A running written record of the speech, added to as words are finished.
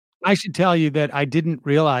I should tell you that I didn't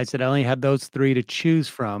realize that I only had those 3 to choose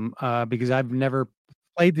from, because I've never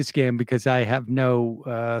played this game because I have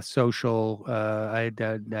no, social, I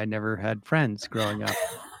never had friends growing up.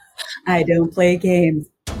 I don't play games.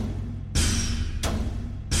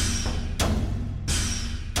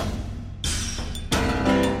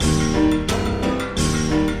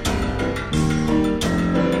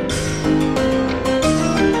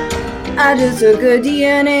 I just took a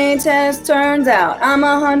DNA test, turns out I'm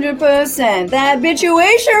 100% that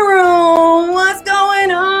Bitchuation Room. What's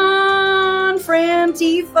going on,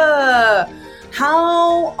 Frantifa?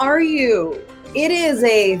 How are you? It is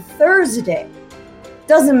a Thursday.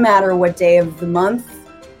 Doesn't matter what day of the month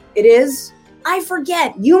it is. I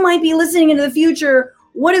forget. You might be listening into the future.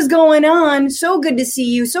 What is going on? So good to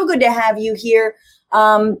see you. So good to have you here.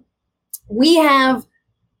 We have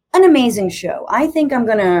an amazing show. I think I'm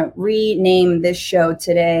going to rename this show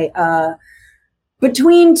today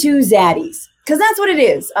Between Two Zaddies, because that's what it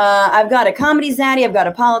is. I've got a comedy zaddy. I've got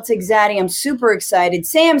a politics zaddy. I'm super excited.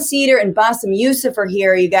 Sam Seder and Bassem Youssef are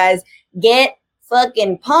here, you guys. Get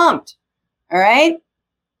fucking pumped. All right?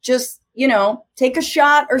 Just, take a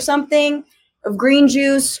shot or something of green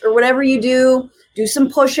juice or whatever you do. Do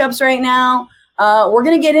some push-ups right now. We're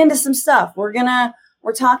going to get into some stuff. We're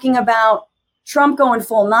talking about Trump going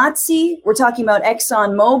full Nazi. We're talking about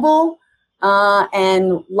ExxonMobil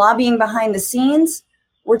and lobbying behind the scenes.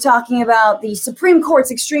 We're talking about the Supreme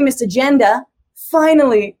Court's extremist agenda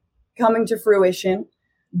finally coming to fruition,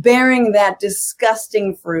 bearing that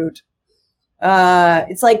disgusting fruit.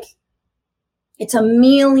 It's a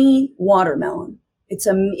mealy watermelon. It's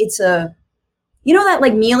a that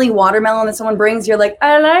like mealy watermelon that someone brings. You're like,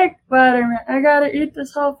 I like watermelon. I gotta eat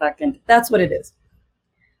this whole fucking. That's what it is.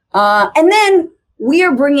 And then we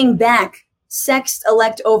are bringing back Sext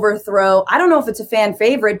Elect Overthrow. I don't know if it's a fan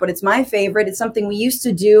favorite, but it's my favorite. It's something we used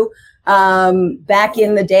to do back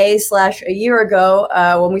in the day / a year ago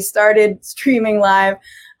when we started streaming live.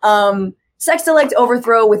 Sext Elect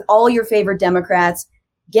Overthrow with all your favorite Democrats.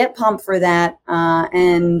 Get pumped for that.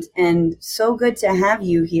 And so good to have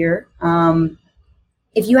you here.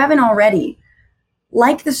 If you haven't already,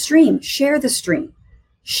 like the stream, share the stream.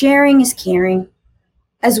 Sharing is caring.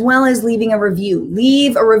 As well as leaving a review.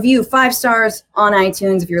 Leave a review, 5 stars on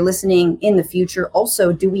iTunes if you're listening in the future.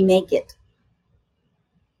 Also, do we make it?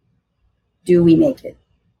 Do we make it?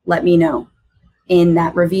 Let me know in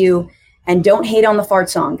that review. And don't hate on the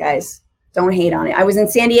fart song, guys. Don't hate on it. I was in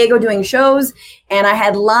San Diego doing shows, and I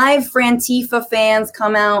had live Frantifa fans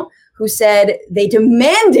come out who said they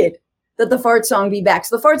demanded that the fart song be back.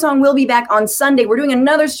 So the fart song will be back on Sunday. We're doing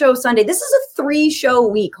another show Sunday. This is a 3-show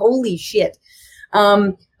week. Holy shit.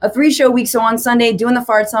 A 3-show week. So on Sunday, doing the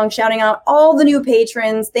fart song, shouting out all the new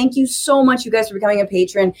patrons. Thank you so much, you guys, for becoming a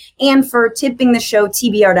patron and for tipping the show.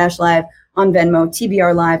 TBR-Live on Venmo,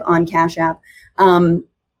 TBR Live on Cash App. And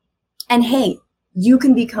hey, you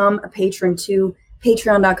can become a patron too.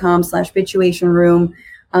 Patreon.com/Bitchuation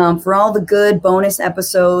for all the good bonus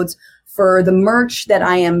episodes, for the merch that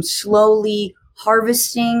I am slowly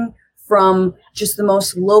harvesting from just the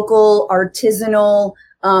most local, artisanal,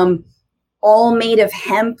 all made of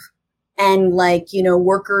hemp and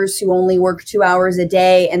workers who only work 2 hours a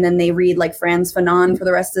day and then they read like Frantz Fanon for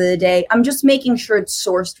the rest of the day. I'm just making sure it's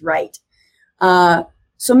sourced right.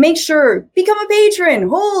 So make sure, become a patron.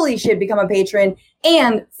 Holy shit, become a patron.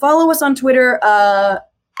 And follow us on Twitter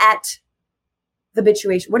at the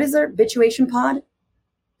Bitchuation. What is there? Bitchuation Pod?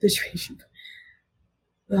 Bitchuation.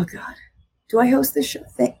 Oh, God. Do I host this show?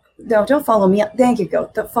 No, don't follow me. Thank you, Go.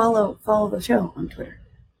 Follow the show on Twitter.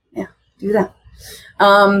 Do that.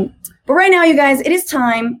 But right now, you guys, it is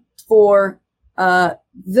time for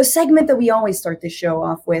the segment that we always start this show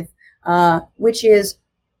off with, which is,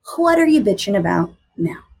 what are you bitching about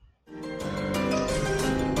now?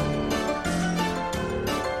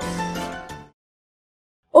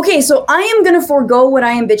 Okay, so I am going to forego what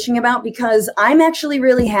I am bitching about because I'm actually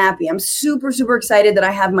really happy. I'm super, super excited that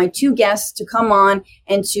I have my 2 guests to come on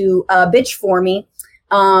and to bitch for me.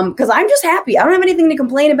 Because I'm just happy. I don't have anything to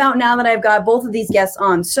complain about now that I've got both of these guests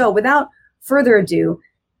on. So without further ado,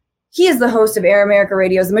 he is the host of Air America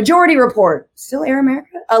Radio's The Majority Report. Still Air America?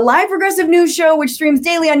 A live progressive news show which streams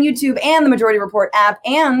daily on YouTube and the Majority Report app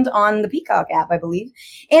and on the Peacock app, I believe,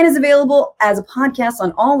 and is available as a podcast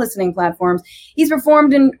on all listening platforms. He's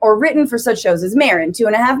performed in or written for such shows as Marin,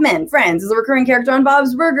 2.5 Men, Friends, as a recurring character on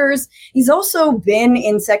Bob's Burgers. He's also been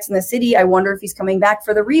in Sex and the City. I wonder if he's coming back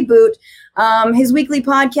for the reboot. His weekly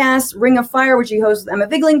podcast, Ring of Fire, which he hosts with Emma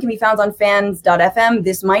Vigling, can be found on fans.fm.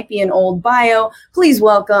 This might be an old bio. Please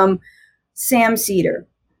welcome Sam Seder.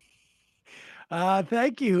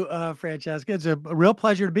 Thank you, Francesca. It's a real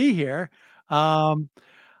pleasure to be here. Um,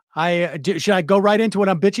 should I go right into what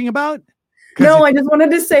I'm bitching about? Because No, I just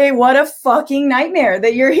wanted to say what a fucking nightmare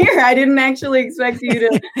that you're here. I didn't actually expect you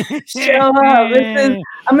to show up.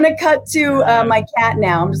 I'm going to cut to my cat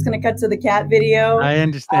now. I'm just going to cut to the cat video. I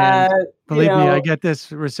understand. Believe me, I know, get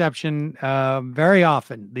this reception very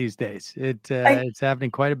often these days. It's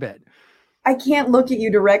happening quite a bit. I can't look at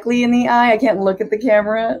you directly in the eye. I can't look at the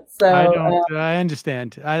camera. I So don't. I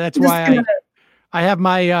understand. That's I'm just why gonna, I have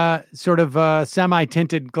my sort of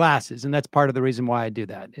semi-tinted glasses, and that's part of the reason why I do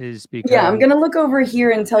that. Is because I'm going to look over here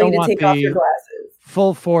and tell you don't to want take off your the glasses.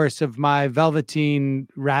 full force of my velveteen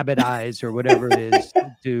rabbit eyes or whatever it is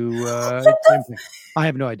to. I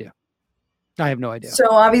have no idea. I have no idea. So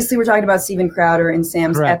obviously we're talking about Steven Crowder and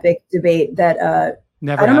Sam's Correct. epic debate that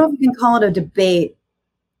Never I don't know happened. if you can call it a debate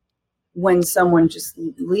when someone just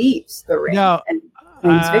leaves the ring and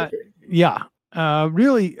claims victory. Yeah.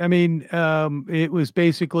 Really, I mean, it was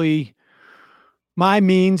basically my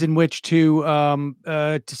means in which to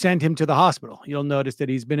send him to the hospital. You'll notice that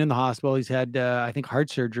he's been in the hospital. He's had, I think, heart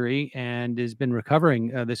surgery and has been recovering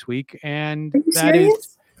this week. And Are you that serious?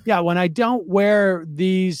 is, yeah, when I don't wear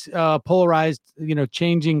these polarized,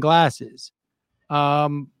 changing glasses,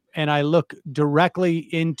 and I look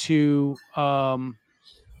directly into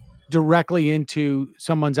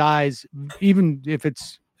someone's eyes, even if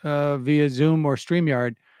it's via Zoom or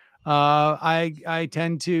StreamYard, I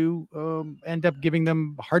tend to end up giving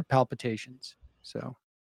them heart palpitations. So,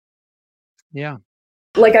 yeah.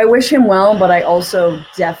 Like, I wish him well, but I also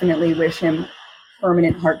definitely wish him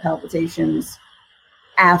permanent heart palpitations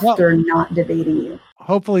after not debating you.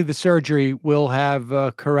 Hopefully the surgery will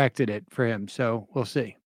have corrected it for him. So we'll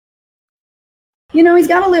see. He's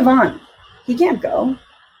got to live on. He can't go.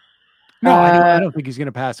 No, I don't think he's going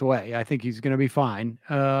to pass away. I think he's going to be fine.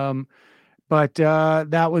 But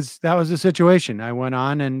that was the situation. I went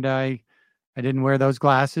on and I didn't wear those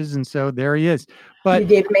glasses, and so there he is. But you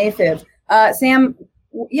gave him AFib. Sam,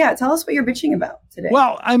 tell us what you're bitching about today.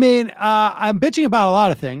 Well, I mean, I'm bitching about a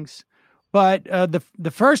lot of things, but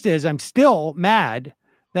the first is I'm still mad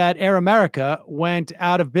that Air America went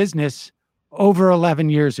out of business over 11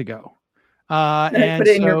 years ago. And put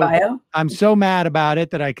it in your bio. I'm so mad about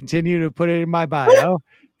it that I continue to put it in my bio.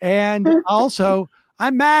 And also,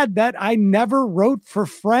 I'm mad that I never wrote for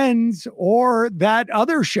Friends or that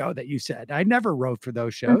other show that you said. I never wrote for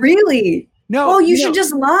those shows. Really? No. Oh, you should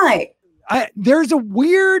just lie. There's a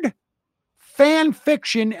weird fan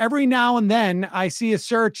fiction. Every now and then I see a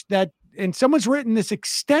search and someone's written this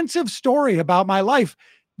extensive story about my life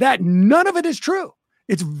that none of it is true.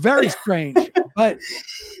 It's very strange, but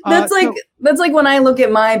that's like when I look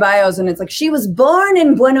at my bios and it's like, she was born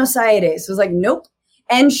in Buenos Aires. It was like, nope.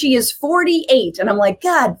 And she is 48. And I'm like,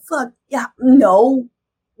 God, fuck. Yeah, no.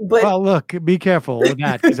 But well, look, be careful with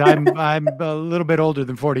that because I'm a little bit older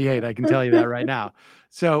than 48. I can tell you that right now.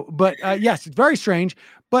 So, but yes, it's very strange,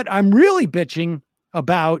 but I'm really bitching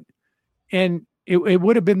about, and it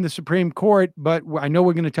would have been the Supreme Court, but I know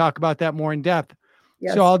we're going to talk about that more in depth.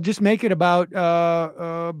 Yes. So I'll just make it about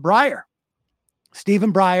Breyer.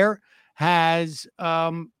 Stephen Breyer has,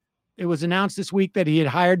 it was announced this week that he had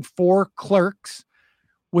hired 4 clerks,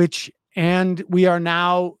 and we are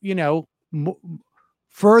now,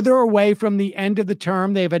 further away from the end of the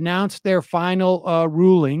term. They've announced their final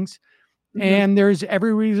rulings, and there's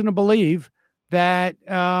every reason to believe that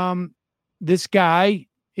this guy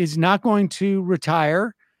is not going to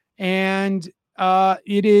retire, and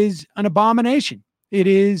it is an abomination. It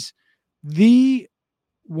is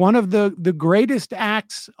one of the greatest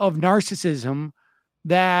acts of narcissism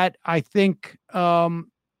that I think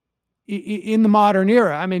in the modern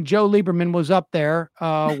era. I mean, Joe Lieberman was up there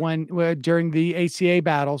during the ACA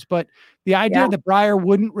battles, but the idea that Breyer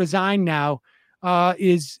wouldn't resign now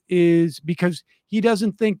is because he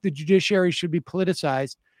doesn't think the judiciary should be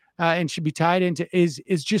politicized and should be tied into is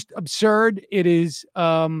just absurd. It is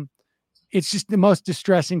it's just the most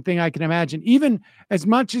distressing thing I can imagine. Even as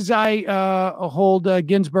much as I hold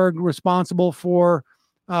Ginsburg responsible for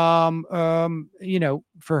for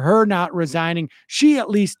her not resigning, she at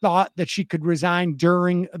least thought that she could resign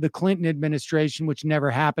during the Clinton administration, which never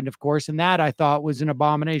happened, of course. And that I thought was an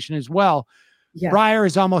abomination as well. Yeah. Breyer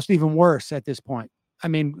is almost even worse at this point. I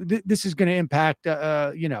mean, this is going to impact,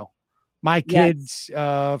 my kids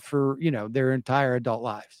for, their entire adult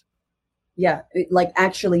lives. Yeah. Like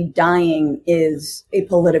actually dying is a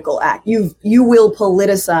political act. You will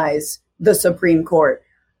politicize the Supreme Court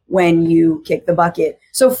when you kick the bucket.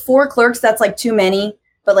 So 4 clerks, that's like too many,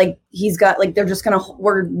 but like he's got like, they're just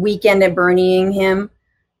we're weekend at Bernieing him.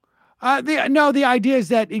 The idea is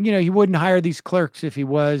that he wouldn't hire these clerks if he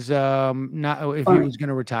was he was going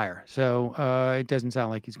to retire. So it doesn't sound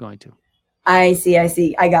like he's going to. I see.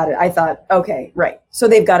 I got it. I thought, okay, right. So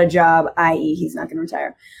they've got a job, i.e., he's not going to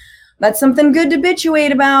retire. That's something good to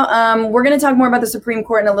bitchuate about. We're going to talk more about the Supreme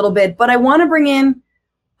Court in a little bit, but I want to bring in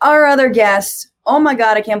our other guest. Oh my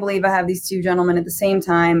God, I can't believe I have these two gentlemen at the same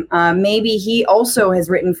time. Maybe he also has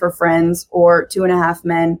written for Friends or Two and a Half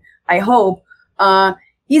Men. I hope.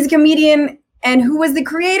 He's a comedian and who was the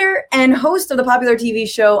creator and host of the popular TV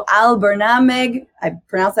show Al Bernameg. I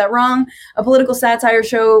pronounced that wrong. A political satire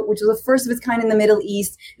show, which was the first of its kind in the Middle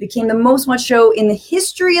East. It became the most watched show in the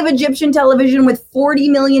history of Egyptian television with 40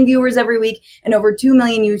 million viewers every week and over 2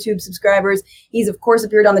 million YouTube subscribers. He's, of course,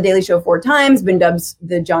 appeared on The Daily Show 4 times, been dubbed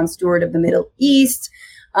the Jon Stewart of the Middle East.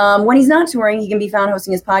 When he's not touring, he can be found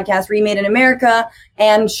hosting his podcast, Remade in America,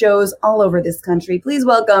 and shows all over this country. Please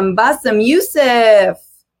welcome Bassem Youssef.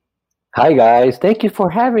 Hi guys, thank you for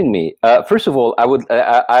having me. First of all, I would,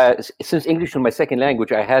 since English is my second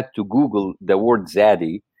language, I had to Google the word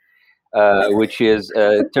zaddy, which is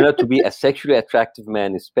turned out to be a sexually attractive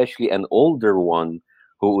man, especially an older one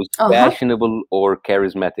who is fashionable or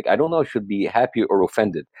charismatic. I don't know if I should be happy or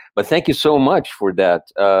offended, but thank you so much for that.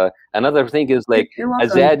 Another thing is like a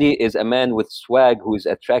zaddy is a man with swag who is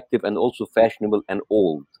attractive and also fashionable and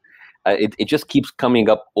old. It just keeps coming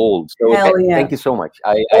up old. So thank you so much.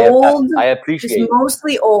 I appreciate it.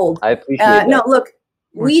 Mostly old. I appreciate it. No, look,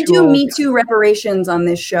 we do Me Too reparations on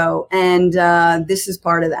this show, and this is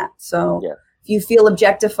part of that. So if you feel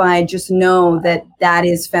objectified, just know that that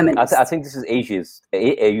is feminist. I think this is ageist.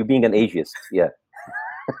 You being an ageist, yeah.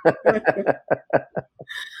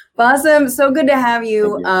 Bassem, so good to have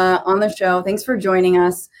you on the show. Thanks for joining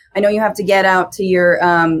us. I know you have to get out to your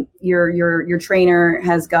trainer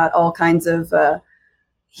has got all kinds of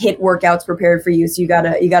HIIT workouts prepared for you, so you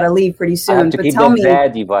gotta leave pretty soon. I have to keep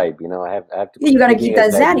that zaddy vibe, I have to. You gotta keep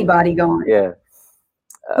that zaddy body going. Yeah.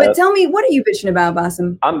 But tell me, what are you bitching about,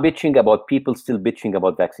 Bassem? I'm bitching about people still bitching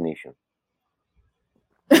about vaccination.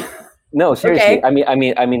 No, seriously. Okay. I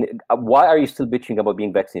mean, why are you still bitching about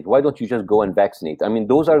being vaccinated? Why don't you just go and vaccinate? I mean,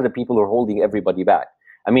 those are the people who are holding everybody back.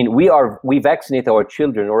 I mean, we vaccinate our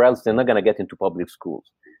children, or else they're not going to get into public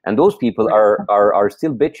schools. And those people are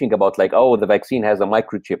still bitching about like, oh, the vaccine has a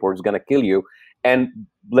microchip or it's going to kill you. And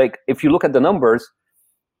like, if you look at the numbers,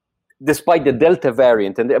 despite the Delta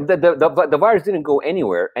variant, and the virus didn't go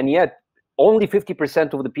anywhere, and yet only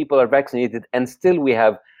 50% of the people are vaccinated, and still we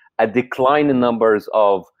have a decline in numbers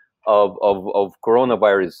of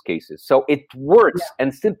coronavirus cases. So it works,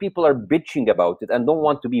 and still people are bitching about it and don't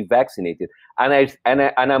want to be vaccinated. And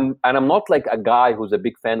I'm not like a guy who's a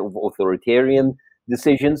big fan of authoritarian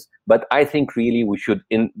decisions, but I think really we should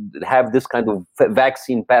have this kind of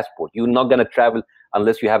vaccine passport. You're not going to travel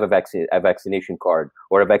unless you have a vaccination card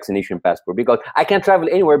or a vaccination passport, because I can't travel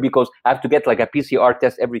anywhere because I have to get like a PCR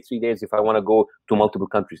test every 3 days if I want to go to multiple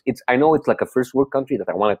countries. I know it's like a first world country that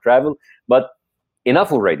I want to travel, but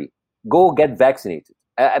enough already. Go get vaccinated.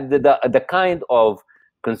 The kind of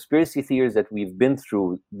conspiracy theories that we've been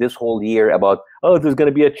through this whole year about, oh, there's going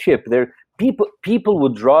to be a chip. People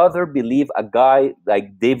would rather believe a guy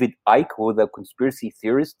like David Icke, who is a conspiracy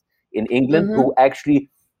theorist in England, who actually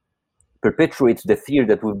perpetuates the theory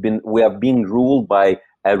that we are being ruled by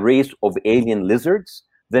a race of alien lizards,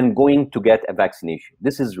 than going to get a vaccination.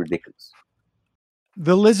 This is ridiculous.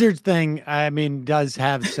 The lizard thing, I mean, does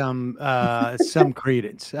have some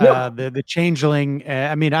credence. The changeling.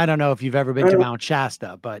 I mean, I don't know if you've ever been to Mount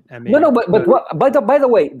Shasta, but I mean, but by the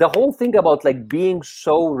way, the whole thing about like being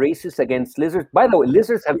so racist against lizards. By the way,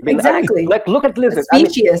 lizards have been like look at lizards.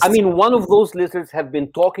 I mean, one of those lizards have been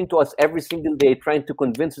talking to us every single day, trying to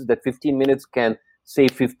convince us that 15 minutes can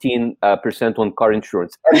save 15% on car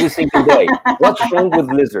insurance every single day. What's wrong with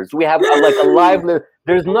lizards? We have like a live lizard.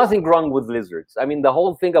 There's nothing wrong with lizards. I mean, the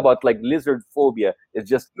whole thing about like lizard phobia is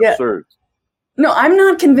just absurd. No, I'm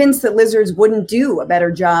not convinced that lizards wouldn't do a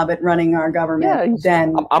better job at running our government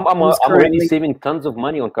than I'm already saving tons of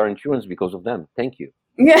money on car insurance because of them. Thank you.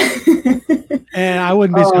 Yeah. And I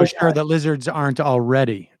wouldn't be so sure that lizards aren't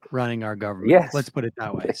already running our government. Yes. Let's put it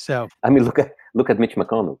that way. So I mean, look at Mitch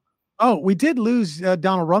McConnell. Oh, we did lose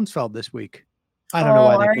Donald Rumsfeld this week. I don't know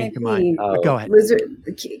why that came to mind. But go ahead. Lizard,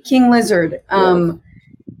 King Lizard.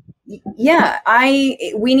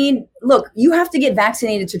 Look, you have to get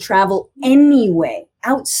vaccinated to travel anyway,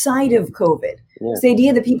 outside of COVID. Yeah. So the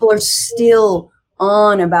idea that people are still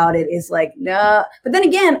on about it is like, nah. But then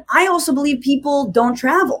again, I also believe people don't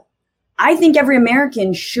travel. I think every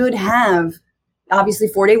American should have, obviously,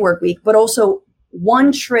 4-day work week, but also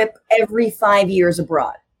one trip every 5 years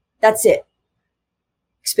abroad. That's it.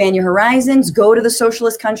 expand your horizons, go to the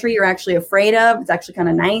socialist country you're actually afraid of. It's actually kind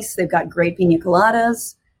of nice. They've got great pina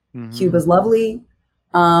coladas. Mm-hmm. Cuba's lovely.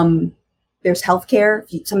 There's healthcare.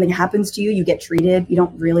 If something happens to you, you get treated. You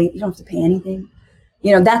don't have to pay anything.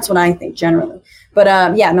 That's what I think generally. But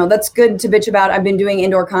that's good to bitch about. I've been doing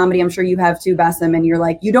indoor comedy. I'm sure you have too, Bassem. And you're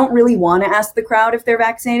like, you don't really want to ask the crowd if they're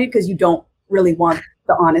vaccinated because you don't really want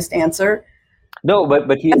the honest answer. No,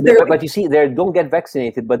 but you see, they don't get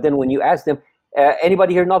vaccinated. But then when you ask them,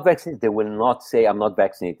 anybody here not vaccinated, they will not say I'm not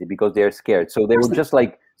vaccinated because they're scared. So they will just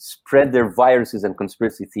like spread their viruses and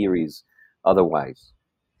conspiracy theories otherwise.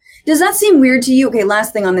 Does that seem weird to you? Okay,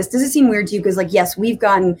 last thing on this. Does it seem weird to you? Because yes, we've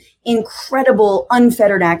gotten incredible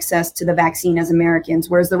unfettered access to the vaccine as Americans,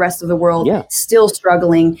 whereas the rest of the world still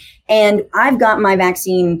struggling. And I've got my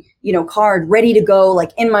vaccine, card ready to go,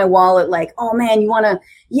 like in my wallet, like, oh man, you want to,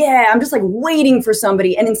 I'm just like waiting for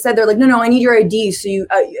somebody. And instead they're like, no, I need your ID. So you,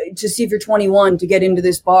 to see if you're 21 to get into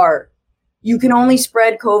this bar. You can only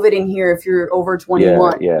spread COVID in here if you're over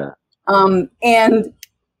 21.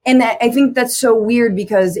 And that, I think that's so weird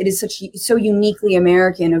because it is so uniquely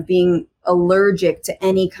American of being allergic to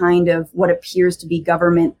any kind of what appears to be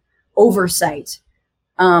government oversight.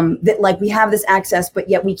 That like we have this access, but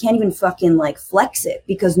yet we can't even fucking like flex it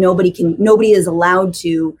because nobody is allowed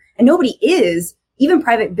to, and nobody is, even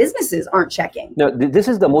private businesses aren't checking. No, this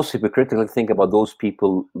is the most hypocritical thing about those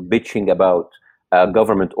people bitching about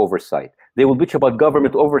government oversight. They will bitch about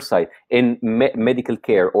government oversight in medical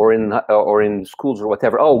care or in schools or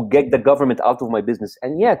whatever. Oh, get the government out of my business.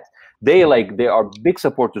 And yet they are big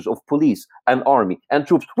supporters of police and army and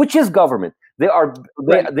troops, which is government. They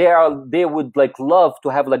would like love to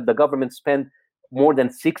have like the government spend more than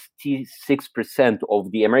 66%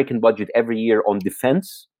 of the American budget every year on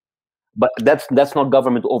defense. But that's not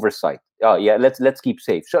government oversight. Let's keep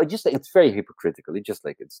safe. So it's very hypocritical.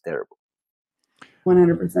 It's terrible.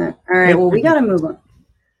 100%. All right. Well, we got to move on.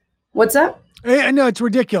 What's up? No, it's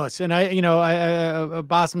ridiculous. And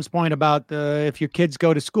Bassem's point about if your kids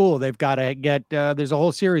go to school, they've got to get, there's a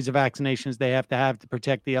whole series of vaccinations they have to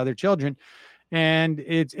protect the other children. And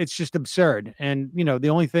it's just absurd. And, the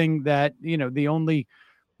only thing that, the only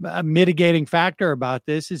mitigating factor about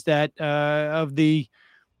this is that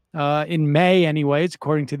in May anyways,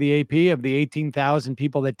 according to the AP, of the 18,000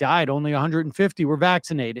 people that died, only 150 were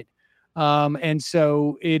vaccinated. And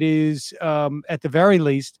so it is, at the very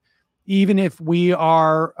least, even if we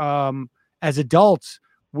are, as adults,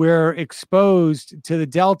 we're exposed to the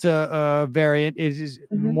Delta variant, is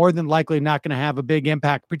more than likely not going to have a big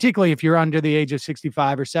impact, particularly if you're under the age of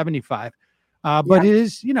 65 or 75. But it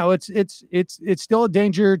is, it's still a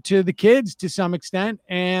danger to the kids to some extent.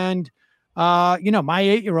 And, my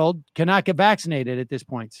 8-year-old cannot get vaccinated at this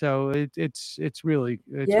point. So it's really,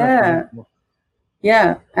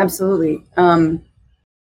 Yeah, absolutely. I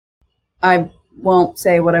won't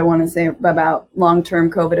say what I want to say about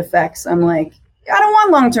long-term COVID effects. I'm like, I don't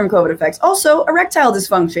want long-term COVID effects. Also, erectile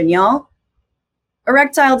dysfunction, y'all.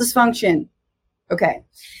 Erectile dysfunction. Okay.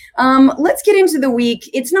 Let's get into the week.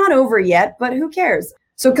 It's not over yet, but who cares?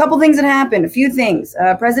 So a couple things that happened, a few things.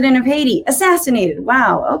 President of Haiti assassinated.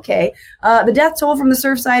 Wow. Okay. The death toll from the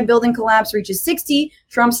Surfside building collapse reaches 60.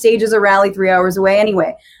 Trump stages a rally 3 hours away.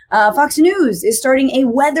 Anyway, Fox News is starting a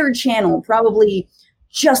weather channel, probably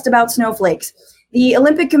just about snowflakes. The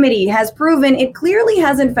Olympic Committee has proven it clearly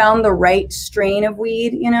hasn't found the right strain of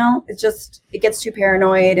weed. It gets too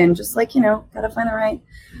paranoid and just like, gotta find the right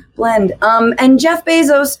blend. And Jeff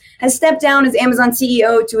Bezos has stepped down as Amazon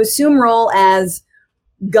CEO to assume role as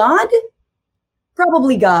God?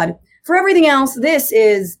 Probably God. For everything else, this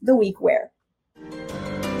is the week where.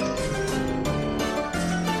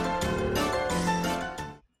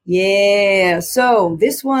 Yeah, so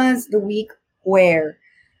this was the week where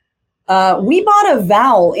we bought a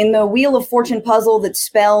vowel in the Wheel of Fortune puzzle that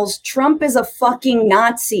spells Trump is a fucking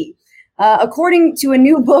Nazi. According to a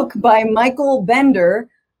new book by Michael Bender,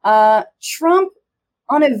 Trump,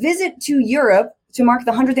 on a visit to Europe to mark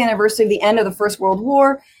the 100th anniversary of the end of the First World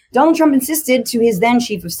War, Donald Trump insisted to his then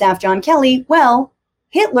Chief of Staff, John Kelly, well,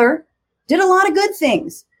 Hitler did a lot of good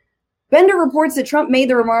things. Bender reports that Trump made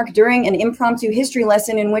the remark during an impromptu history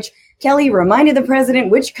lesson in which Kelly reminded the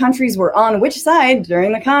president which countries were on which side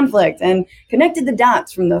during the conflict and connected the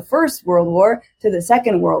dots from the First World War to the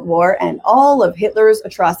Second World War and all of Hitler's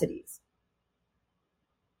atrocities.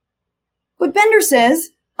 But Bender says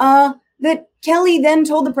that Kelly then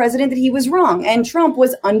told the president that he was wrong and Trump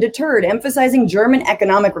was undeterred, emphasizing German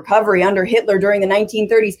economic recovery under Hitler during the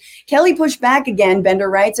 1930s. Kelly pushed back again, Bender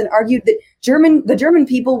writes, and argued that the German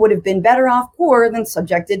people would have been better off poor than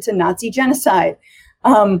subjected to Nazi genocide.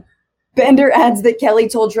 Bender adds that Kelly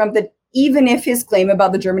told Trump that even if his claim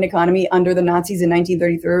about the German economy under the Nazis in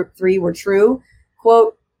 1933 were true,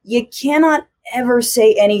 quote, you cannot ever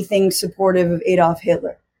say anything supportive of Adolf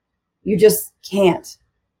Hitler. You just can't.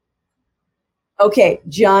 Okay,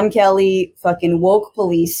 John Kelly, fucking woke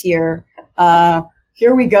police here.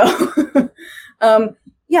 Here we go. The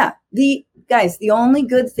only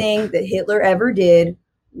good thing that Hitler ever did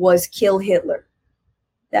was kill Hitler.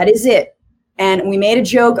 That is it. And we made a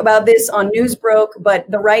joke about this on Newsbroke, but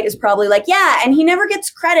the right is probably like, yeah, and he never gets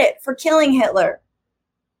credit for killing Hitler.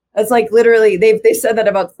 That's like literally they said that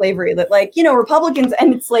about slavery, that like, Republicans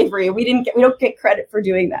ended slavery. We don't get credit for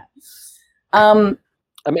doing that. Why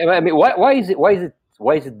is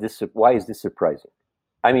this surprising?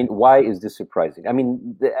 I mean, why is this surprising? I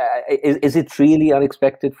mean, is it really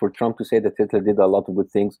unexpected for Trump to say that Hitler did a lot of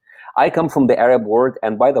good things? I come from the Arab world,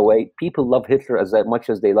 and by the way, people love Hitler as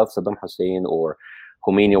much as they love Saddam Hussein or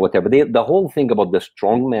Khomeini or whatever. The whole thing about the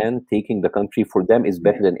strong man taking the country, for them is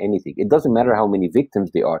better than anything. It doesn't matter how many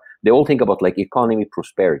victims they are. They all think about like economy,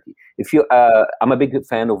 prosperity. I'm a big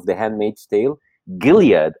fan of The Handmaid's Tale.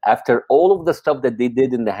 Gilead, after all of the stuff that they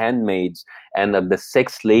did in The Handmaids and the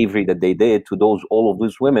sex slavery that they did to all of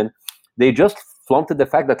those women, they just flaunted the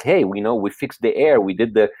fact that, hey, we fixed the air, which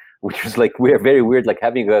is like, we're very weird, like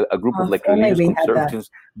having a group of like religious conservatives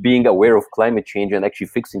being aware of climate change and actually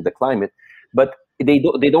fixing the climate, but they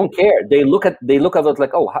don't care. They look at it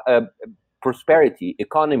like, prosperity,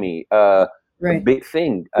 economy, right. A big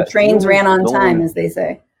thing. The trains ran on time, as they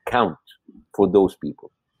say. Count for those people.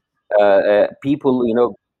 People,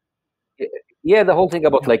 the whole thing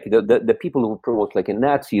about like the people who promote like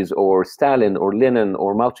Nazis or Stalin or Lenin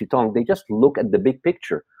or Mao Zedong, they just look at the big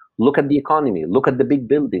picture, look at the economy, look at the big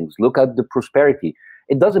buildings, look at the prosperity.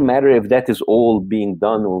 It doesn't matter if that is all being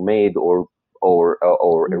done or made or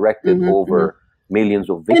erected over millions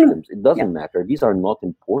of victims. It doesn't matter. These are not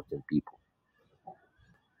important people.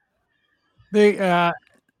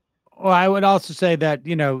 Well, I would also say that,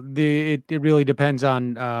 it really depends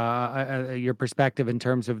on your perspective in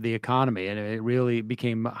terms of the economy. And it really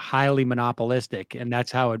became highly monopolistic. And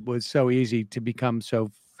that's how it was so easy to become so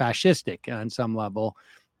fascistic on some level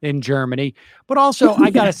in Germany. But also, I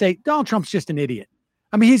got to say, Donald Trump's just an idiot.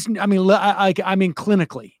 I mean,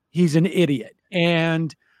 clinically, he's an idiot.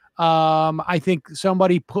 And I think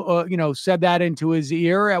somebody said that into his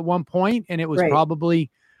ear at one point, and it was probably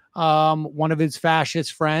one of his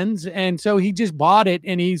fascist friends, and so he just bought it,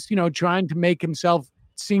 and he's trying to make himself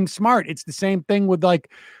seem smart. It's the same thing with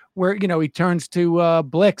like where he turns to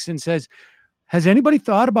Blix and says, has anybody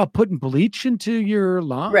thought about putting bleach into your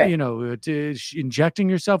lung, injecting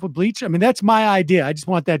yourself with bleach? I mean, that's my idea. I just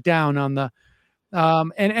want that down on the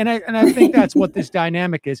and I think that's what this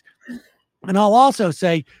dynamic is. And I'll also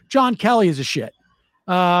say John Kelly is a shit.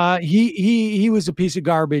 He was a piece of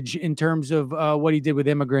garbage in terms of what he did with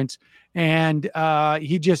immigrants, and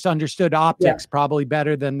he just understood optics probably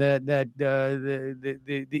better than the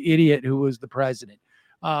idiot who was the president.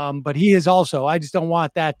 But he is also. I just don't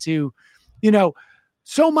want that to,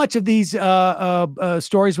 so much of these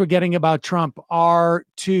stories we're getting about Trump are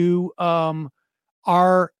to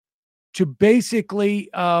basically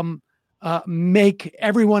make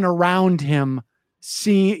everyone around him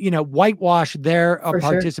see, whitewash their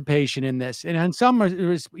participation in this. And on some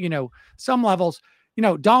levels,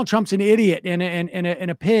 Donald Trump's an idiot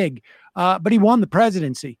and a pig, but he won the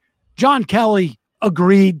presidency. John Kelly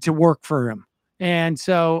agreed to work for him. And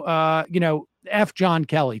so, F John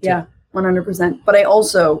Kelly too. Yeah, 100%. But I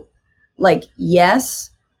also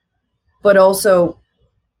yes, but also,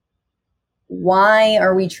 why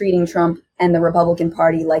are we treating Trump and the Republican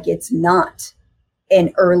Party like it's not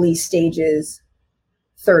an early stages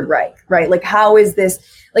Third Reich, right? Like, how is this?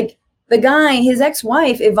 Like, the guy, his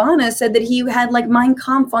ex-wife Ivana, said that he had like Mein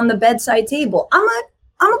Kampf on the bedside table. I'm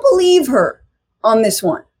a believe her on this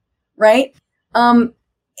one, right? And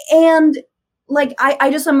like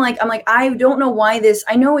I'm like I don't know why this.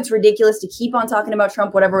 I know it's ridiculous to keep on talking about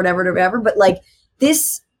Trump, whatever, but like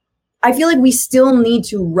this, I feel like we still need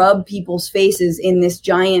to rub people's faces in this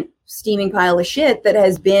giant steaming pile of shit that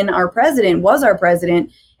has been our president, was our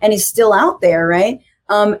president, and is still out there, right?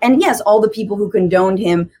 And yes, all the people who condoned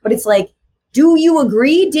him, but it's like, do you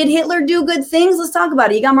agree? Did Hitler do good things? Let's talk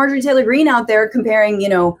about it. You got Marjorie Taylor Greene out there comparing,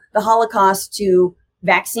 the Holocaust to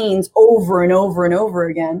vaccines over and over and over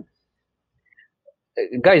again.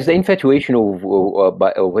 Guys, the infatuation of Hitler,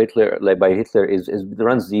 by Hitler,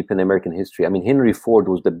 runs deep in American history. I mean, Henry Ford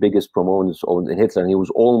was the biggest proponent of Hitler, and he was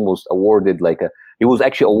almost awarded he was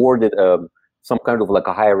actually awarded some kind of like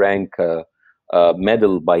a high rank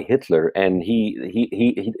medal by Hitler, and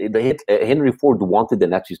Henry Ford wanted the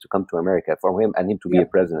Nazis to come to America for him and him to be a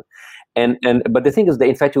president. But the thing is, the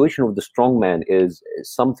infatuation of the strongman is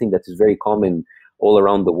something that is very common all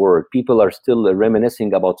around the world. People are still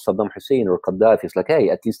reminiscing about Saddam Hussein or Gaddafi. It's like, hey,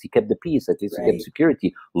 at least he kept the peace, at least he kept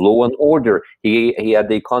security, law and order. He had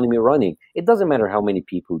the economy running. It doesn't matter how many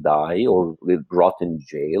people die or rot in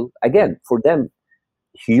jail. Again, for them,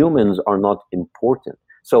 humans are not important.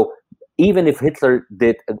 So even if Hitler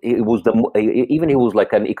even he was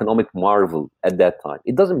like an economic marvel at that time,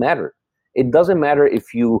 it doesn't matter. It doesn't matter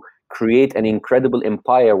if you create an incredible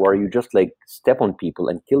empire where you just like step on people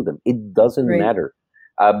and kill them. It doesn't matter.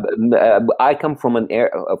 I come from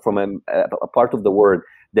a part of the world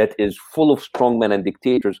that is full of strongmen and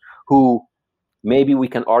dictators who maybe we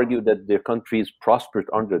can argue that their countries prospered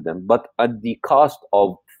under them, but at the cost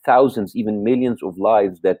of thousands, even millions of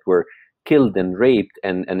lives that were killed and raped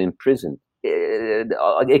and imprisoned.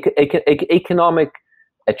 Economic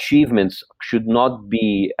achievements should not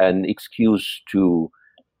be an excuse to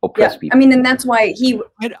oppress people. I mean, and that's why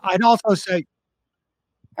I'd also say.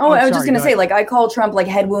 I was just going to say, like, I call Trump like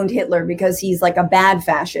head wound Hitler because he's like a bad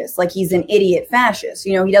fascist. Like, he's an idiot fascist.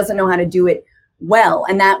 You know, he doesn't know how to do it well.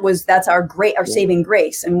 And that's our saving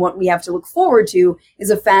grace. And what we have to look forward to is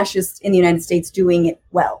a fascist in the United States doing it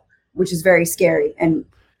well, which is very scary. And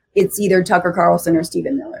it's either Tucker Carlson or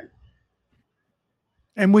Stephen Miller.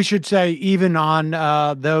 And we should say, even on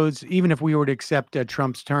even if we were to accept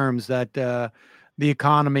Trump's terms, that the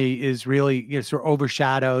economy is really sort of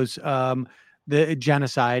overshadows the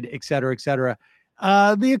genocide, et cetera, et cetera.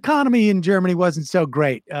 The economy in Germany wasn't so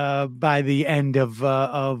great by the end of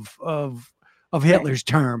Hitler's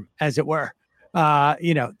term, as it were. A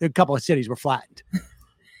couple of cities were flattened.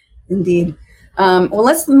 Indeed. Well,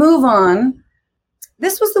 let's move on.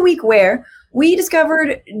 This was the week where we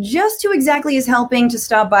discovered just who exactly is helping to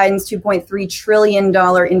stop Biden's $2.3 trillion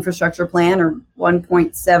infrastructure plan, or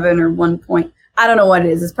 1.7 or 1. I don't know what it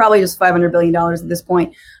is. It's probably just $500 billion at this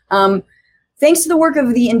point. Thanks to the work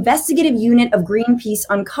of the investigative unit of Greenpeace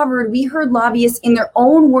Uncovered, we heard lobbyists in their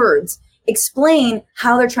own words explain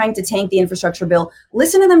how they're trying to tank the infrastructure bill.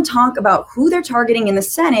 Listen to them talk about who they're targeting in the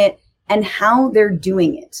Senate and how they're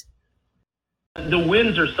doing it. The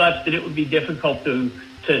wins are such that it would be difficult to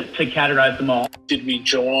categorize them all. Did we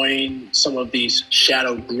join some of these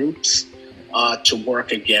shadow groups to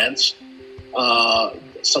work against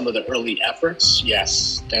some of the early efforts?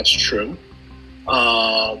 Yes, that's true.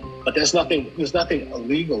 But there's nothing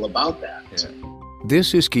illegal about that. Yeah.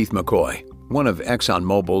 This is Keith McCoy, one of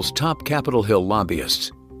ExxonMobil's top Capitol Hill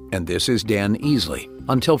lobbyists. And this is Dan Easley.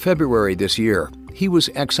 Until February this year, he was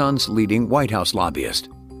Exxon's leading White House lobbyist.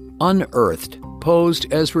 Unearthed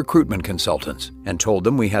posed as recruitment consultants and told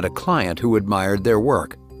them we had a client who admired their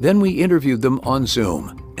work. Then we interviewed them on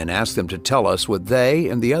Zoom and asked them to tell us what they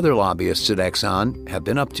and the other lobbyists at Exxon have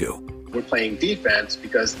been up to. We're playing defense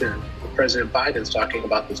because President Biden's talking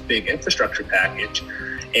about this big infrastructure package,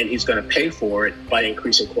 and he's going to pay for it by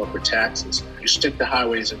increasing corporate taxes. You stick to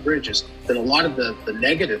highways and bridges, then a lot of the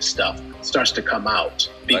negative stuff starts to come out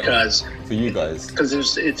because for you guys, because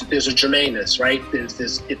there's a germaneness, right?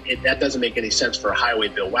 That doesn't make any sense for a highway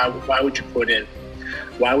bill. Why would you put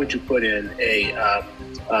in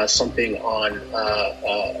a something on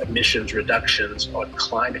emissions reductions on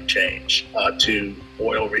climate change to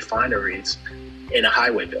oil refineries in a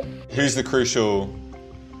highway bill? Who's the crucial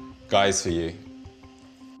guys for you?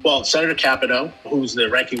 Well, Senator Capito, who's the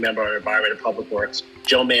ranking member on Environment and Public Works,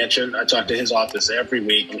 Joe Manchin, I talk to his office every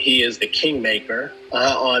week. He is the kingmaker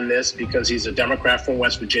on this because he's a Democrat from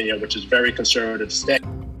West Virginia, which is a very conservative state.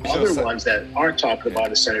 Other ones that aren't talked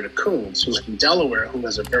about is Senator Coons, who's from Delaware, who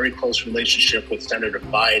has a very close relationship with Senator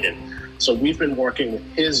Biden. So we've been working with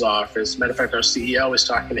his office. Matter of fact, our CEO is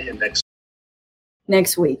talking to him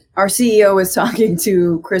next week. Our CEO is talking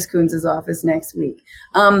to Chris Coons' office next week.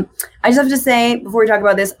 I just have to say, before we talk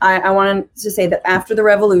about this, I wanted to say that after the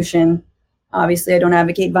revolution, obviously I don't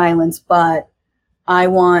advocate violence, but I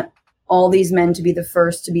want all these men to be the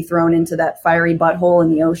first to be thrown into that fiery butthole in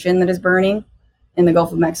the ocean that is burning in the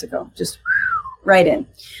Gulf of Mexico. Just right in.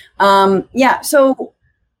 So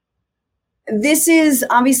this is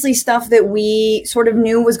obviously stuff that we sort of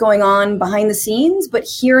knew was going on behind the scenes, but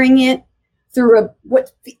hearing it through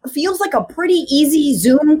what feels like a pretty easy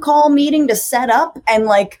Zoom call meeting to set up, and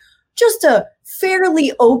like just a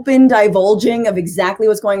fairly open divulging of exactly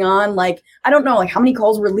what's going on. Like, I don't know, like how many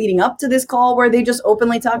calls were leading up to this call where they just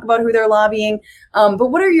openly talk about who they're lobbying.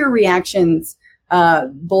 But what are your reactions,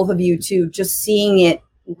 both of you, to just seeing it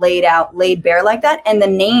laid bare like that, and the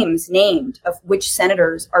names named of which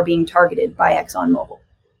senators are being targeted by ExxonMobil?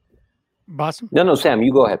 Bassem? No, Sam,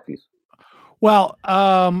 you go ahead, please. Well,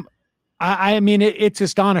 I mean, it's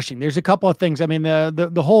astonishing. There's a couple of things. I mean,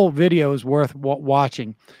 the whole video is worth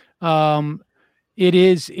watching.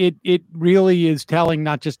 It really is telling,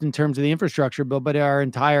 not just in terms of the infrastructure bill, but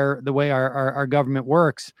the way our government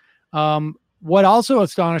works. What also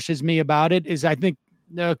astonishes me about it is I think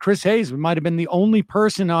Chris Hayes might have been the only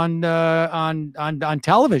person on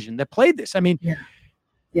television that played this. I mean,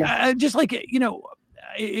 just like,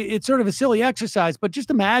 it's sort of a silly exercise, but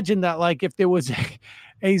just imagine that, like, if there was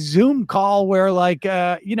a Zoom call where, like,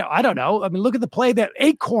 I don't know. I mean, look at the play that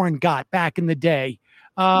Acorn got back in the day.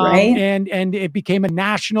 Right. And it became a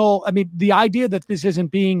national. I mean, the idea that this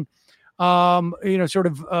isn't being, sort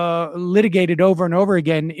of litigated over and over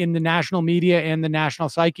again in the national media and the national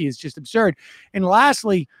psyche is just absurd. And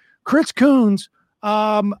lastly, Chris Coons,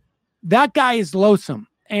 that guy is loathsome,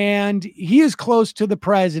 and he is close to the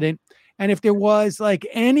president. And if there was like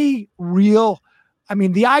any real, I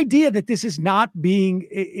mean, the idea that this is not being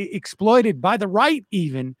exploited by the right,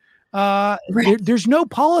 even there's no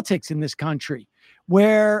politics in this country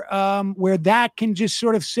where that can just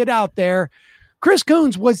sort of sit out there. Chris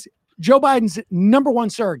Coons was Joe Biden's number one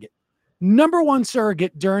surrogate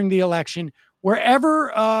during the election.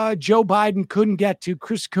 Wherever Joe Biden couldn't get to,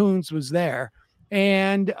 Chris Coons was there.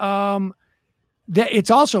 And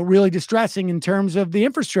it's also really distressing in terms of the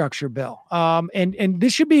infrastructure bill. And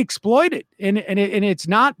this should be exploited, and it's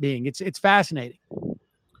not being. It's fascinating.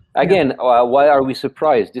 Again, why are we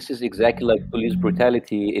surprised? This is exactly like police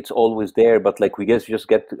brutality. It's always there, but like we just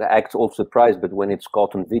get to act all surprised. But when it's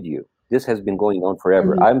caught on video, this has been going on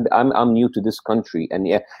forever. Mm-hmm. I'm new to this country,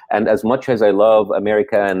 and as much as I love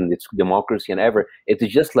America and its democracy and ever, it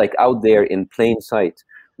is just like out there in plain sight,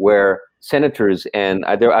 where senators and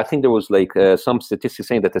I think there was like some statistics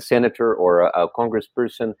saying that a senator or a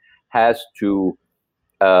congressperson has to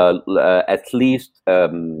at least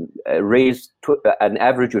raise an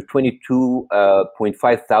average of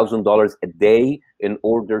 $22,500 a day in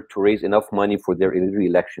order to raise enough money for their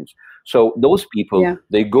re-elections. So those people,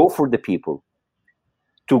 they go for the people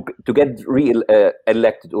to get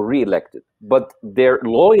elected or re-elected, but their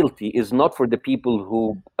loyalty is not for the people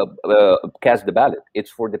who cast the ballot.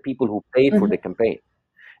 It's for the people who paid for the campaign.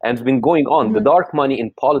 And it's been going on. The dark money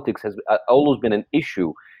in politics has always been an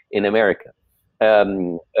issue in America.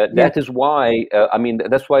 That is why,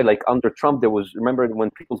 that's why, like under Trump, there was, remember when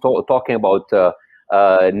people talking about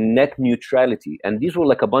net neutrality, and these were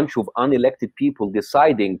like a bunch of unelected people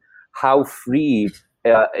deciding how free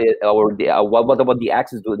what about the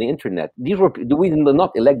access to the internet. We did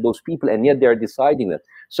not elect those people, and yet they're deciding that.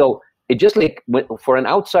 So it just like for an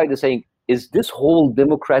outsider saying, is this whole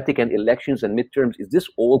democratic and elections and midterms, is this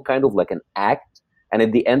all kind of like an act? And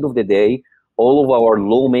at the end of the day, all of our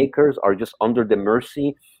lawmakers are just under the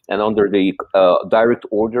mercy and under the direct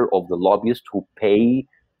order of the lobbyists who pay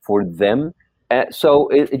for them. So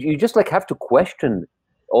you just like have to question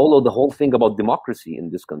all of the whole thing about democracy in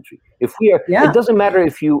this country. If we are, it doesn't matter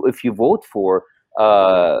if you vote for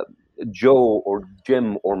Joe or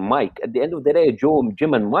Jim or Mike. At the end of the day, Joe,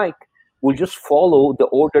 Jim, and Mike will just follow the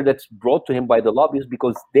order that's brought to him by the lobbyists,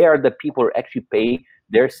 because they are the people who actually pay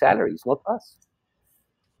their salaries, not us.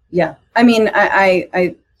 Yeah, I mean,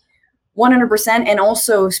 I 100%. And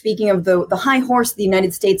also, speaking of the high horse the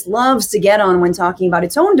United States loves to get on when talking about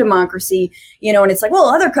its own democracy, and it's like, well,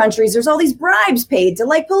 other countries, there's all these bribes paid to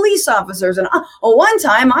like police officers. And one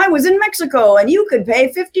time I was in Mexico and you could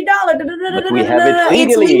pay $50.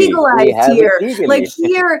 It's legalized here. Like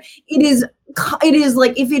here, it is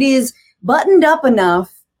like, if it is buttoned up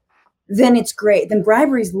enough, then it's great. Then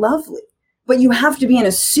bribery is lovely. But you have to be in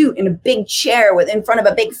a suit in a big chair in front of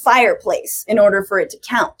a big fireplace in order for it to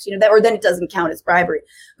count, or then it doesn't count as bribery.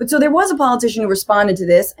 But so there was a politician who responded to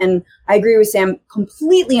this, and I agree with Sam,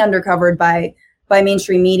 completely undercovered by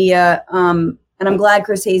mainstream media. And I'm glad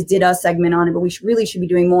Chris Hayes did a segment on it, but we really should be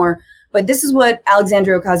doing more. But this is what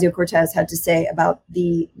Alexandria Ocasio-Cortez had to say about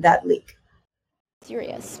that leak.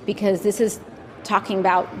 Serious, because this is talking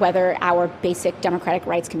about whether our basic democratic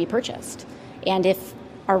rights can be purchased. And if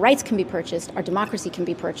our rights can be purchased, our democracy can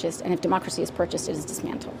be purchased, and if democracy is purchased, it is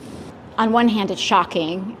dismantled. On one hand, it's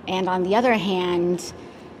shocking, and on the other hand,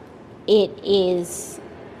 it's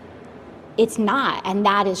not, and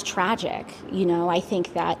that is tragic. I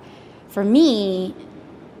think that for me,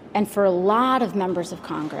 and for a lot of members of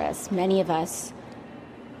Congress, many of us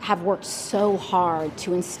have worked so hard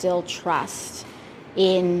to instill trust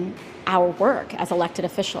in our work as elected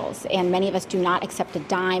officials, and many of us do not accept a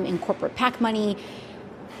dime in corporate PAC money.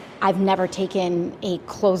 I've never taken a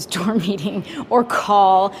closed-door meeting or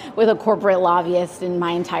call with a corporate lobbyist in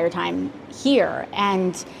my entire time here.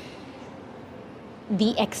 And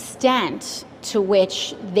the extent to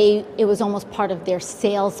which it was almost part of their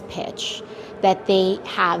sales pitch that they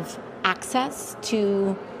have access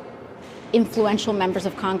to influential members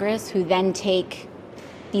of Congress who then take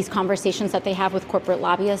these conversations that they have with corporate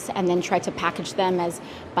lobbyists and then try to package them as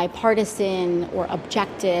bipartisan or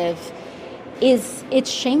objective it's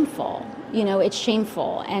shameful. It's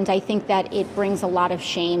shameful. And I think that it brings a lot of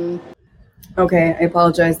shame. Okay, I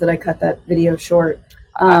apologize that I cut that video short.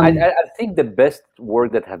 I think the best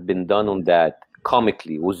work that have been done on that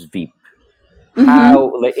comically was Veep. Mm-hmm.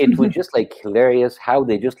 How it was just hilarious how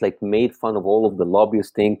they just made fun of all of the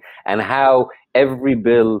lobbyist thing, and how every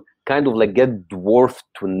bill kind of get dwarfed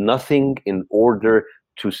to nothing in order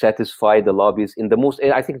to satisfy the lobbyists in the most.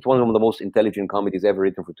 I think it's one of the most intelligent comedies ever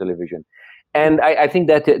written for television, and I think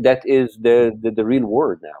that is the real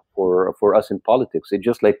word now for us in politics. It's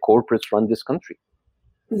just corporates run this country.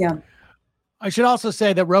 Yeah. I should also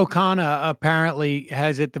say that Ro Khanna apparently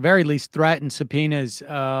has, at the very least, threatened subpoenas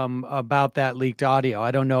about that leaked audio.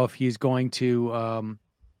 I don't know if he's going to.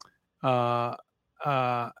 I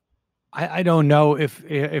don't know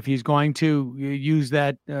if he's going to use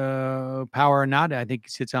that power or not. I think he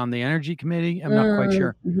sits on the Energy Committee. I'm not quite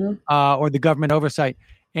sure, or the government oversight,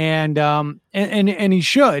 and he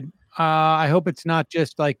should. I hope it's not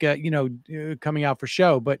just coming out for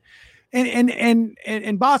show, but.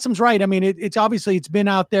 And Bassem's right. I mean, it's obviously it's been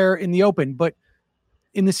out there in the open, but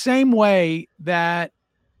in the same way that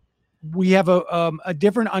we have a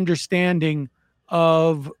different understanding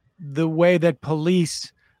of the way that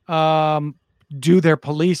police do their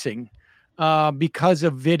policing because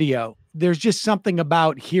of video. There's just something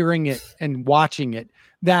about hearing it and watching it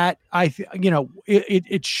that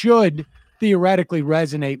it should theoretically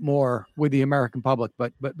resonate more with the American public,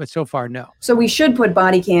 but so far, no. So we should put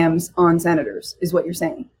body cams on senators, is what you're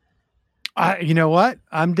saying. You know what?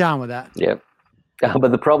 I'm down with that. Yeah.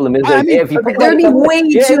 But the problem is that if you there'd be way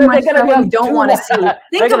too much stuff you don't want to see.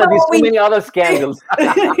 There are going to be so many other scandals,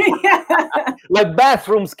 like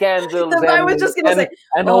bathroom scandals. I was just going to say,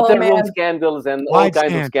 and hotel room scandals and all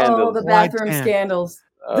kinds of scandals. Oh, the bathroom scandals.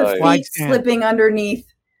 The feet slipping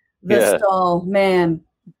underneath the stall, man.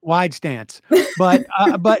 Wide stance, but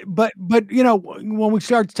when we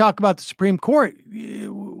start to talk about the Supreme Court,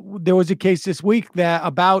 there was a case this week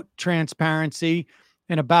about transparency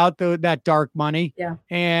and about that dark money. Yeah,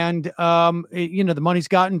 and the money's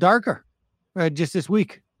gotten darker just this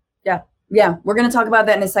week. Yeah, we're going to talk about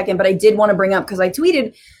that in a second, but I did want to bring up because I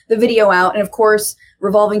tweeted the video out, and of course,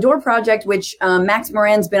 Revolving Door Project, which Max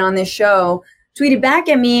Moran's been on this show, tweeted back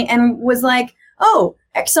at me and was like, "Oh,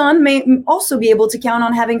 Exxon may also be able to count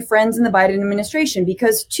on having friends in the Biden administration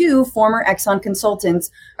because 2 former Exxon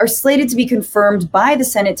consultants are slated to be confirmed by the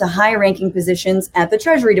Senate to high-ranking positions at the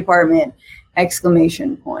Treasury Department!"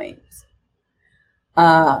 Exclamation points.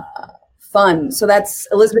 Fun. So that's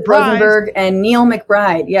Elizabeth Rosenberg and Neil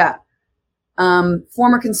McBride. Yeah.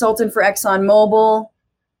 Former consultant for ExxonMobil.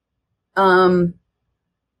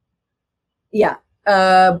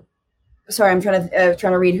 Sorry, I'm trying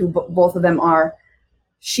to read who both of them are.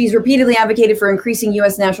 She's repeatedly advocated for increasing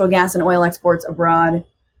U.S. natural gas and oil exports abroad,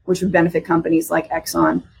 which would benefit companies like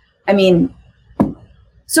Exxon. I mean,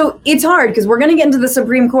 so it's hard because we're going to get into the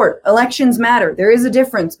Supreme Court. Elections matter. There is a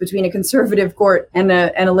difference between a conservative court and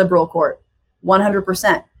a liberal court,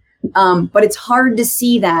 100%. But it's hard to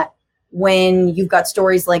see that when you've got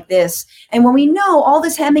stories like this. And when we know all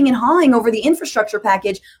this hemming and hawing over the infrastructure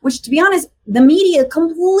package, which, to be honest, the media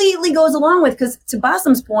completely goes along with, because to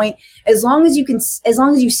Bassem's point, as long as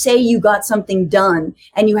you say you got something done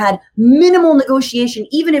and you had minimal negotiation,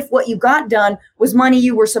 even if what you got done was money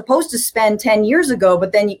you were supposed to spend 10 years ago,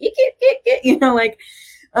 but then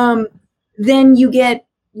then you get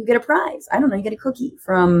a prize. I don't know, you get a cookie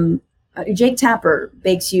from Jake Tapper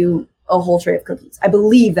bakes you a whole tray of cookies. I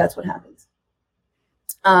believe that's what happens.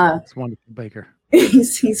 It's wonderful baker.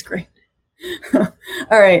 He's great.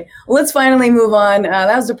 All right, let's finally move on.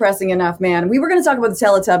 That was depressing enough, man. We were going to talk about the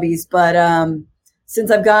Teletubbies, but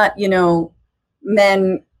since I've got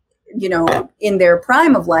men in their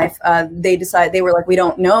prime of life, they were like, we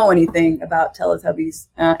don't know anything about Teletubbies,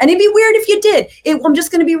 and it'd be weird if you did. I'm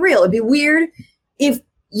just going to be real. It'd be weird if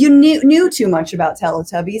you knew too much about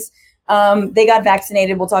Teletubbies. They got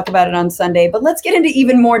vaccinated. We'll talk about it on Sunday, but let's get into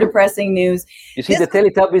even more depressing news. You see, the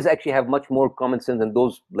Teletubbies actually have much more common sense than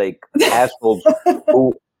those assholes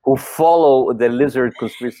who follow the lizard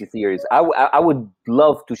conspiracy theories. I would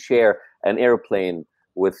love to share an airplane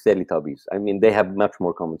with Teletubbies. I mean, they have much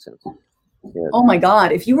more common sense. Yeah. Oh my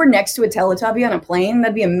God. If you were next to a Teletubby on a plane,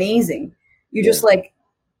 that'd be amazing. You just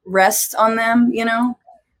rest on them,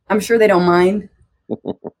 I'm sure they don't mind.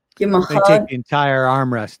 Give them a They hug. take the entire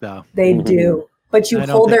armrest, though. They do. But you I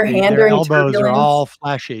don't hold their think hand their during elbows turbulence. are all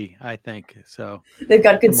fleshy, I think. So They've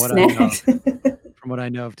got good from what I know, snacks. from what I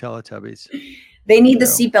know of Teletubbies. They need the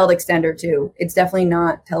So. seatbelt extender too. It's definitely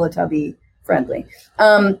not Teletubby friendly.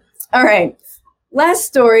 All right. Last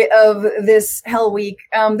story of this Hell Week.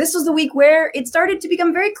 This was the week where it started to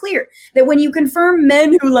become very clear that when you confirm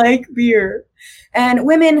men who like beer and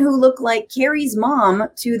women who look like Carrie's mom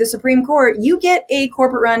to the Supreme Court, you get a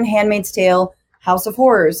corporate-run Handmaid's Tale House of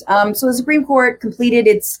Horrors. So the Supreme Court completed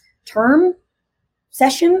its term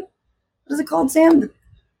session. What is it called, Sam?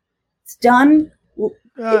 It's done.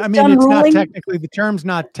 I mean, it's not technically, the term's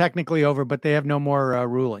not technically over, but they have no more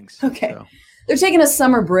rulings. Okay. So. They're taking a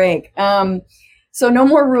summer break. So no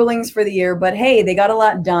more rulings for the year, but hey, they got a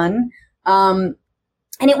lot done. And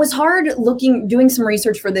it was hard doing some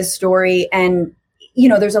research for this story. And,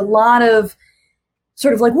 there's a lot of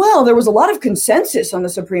sort of like, well, there was a lot of consensus on the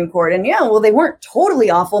Supreme Court. And yeah, well, they weren't totally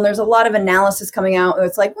awful. And there's a lot of analysis coming out.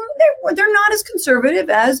 It's like, well, they're not as conservative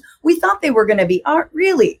as we thought they were going to be.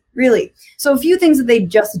 Really? So a few things that they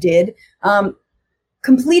just did,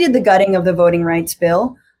 completed the gutting of the voting rights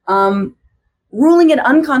bill, ruling it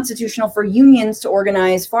unconstitutional for unions to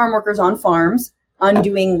organize farm workers on farms,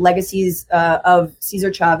 undoing legacies of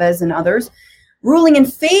Cesar Chavez and others, ruling in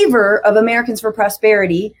favor of Americans for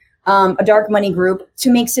Prosperity, a dark money group, to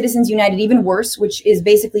make Citizens United even worse, which is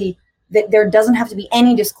basically that there doesn't have to be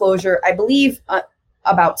any disclosure, I believe,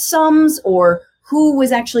 about sums or who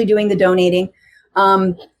was actually doing the donating.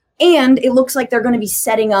 And it looks like they're going to be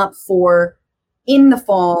setting up for, in the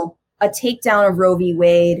fall, a takedown of Roe v.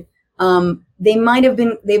 Wade. They might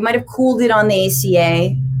have cooled it on the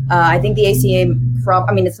ACA. I think the ACA,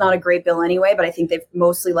 it's not a great bill anyway, but I think they've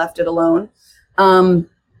mostly left it alone.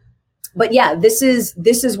 But yeah, this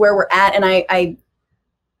is where we're at. And I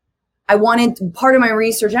wanted, part of my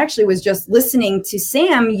research actually was just listening to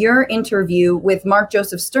Sam, your interview with Mark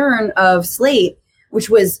Joseph Stern of Slate, which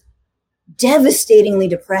was devastatingly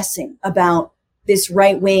depressing about this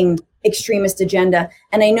right-wing extremist agenda.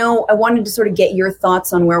 And I wanted to sort of get your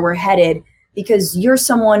thoughts on where we're headed, because you're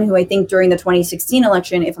someone who I think during the 2016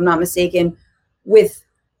 election, if I'm not mistaken, with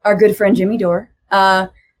our good friend Jimmy Dore,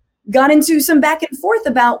 got into some back and forth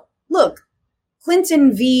about, look,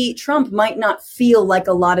 Clinton v. Trump might not feel like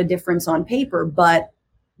a lot of difference on paper, but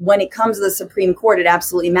when it comes to the Supreme Court, it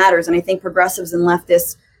absolutely matters. And I think progressives and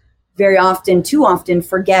leftists very often, too often,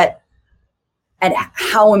 forget at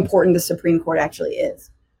how important the Supreme Court actually is.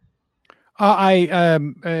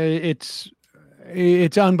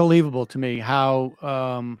 It's unbelievable to me how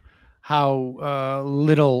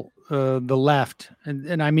little the left,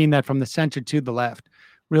 and I mean that from the center to the left,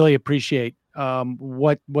 really appreciate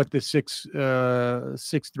what the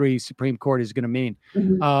 6-3 Supreme Court is going to mean.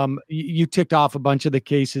 Mm-hmm. You ticked off a bunch of the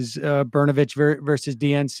cases, Brnovich versus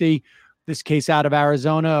DNC, this case out of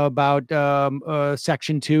Arizona about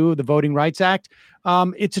Section 2 of the Voting Rights Act.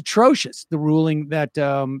 It's atrocious, the ruling that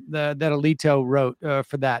that Alito wrote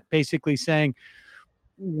for that, basically saying,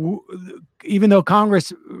 even though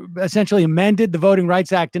Congress essentially amended the Voting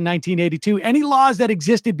Rights Act in 1982, any laws that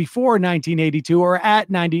existed before 1982 or at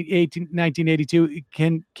 1982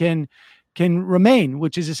 can remain,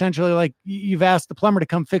 which is essentially like you've asked the plumber to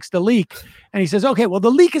come fix the leak. And he says, okay, well,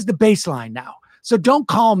 the leak is the baseline now. So don't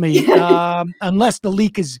call me unless the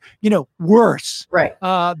leak is, worse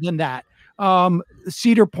than that.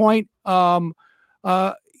 Cedar Point,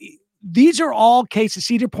 these are all cases.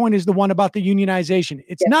 Cedar Point is the one about the unionization.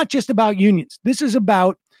 It's not just about unions. This is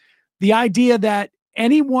about the idea that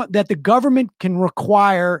that the government can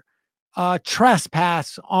require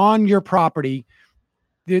trespass on your property.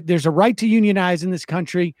 There's a right to unionize in this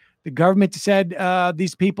country. The government said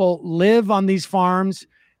these people live on these farms.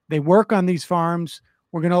 They work on these farms.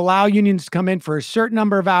 We're going to allow unions to come in for a certain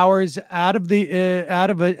number of hours out of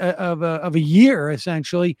a year,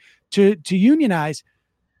 essentially, to unionize.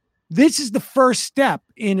 This is the first step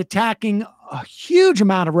in attacking a huge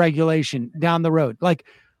amount of regulation down the road. Like,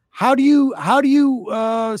 how do you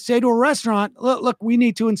say to a restaurant, look, we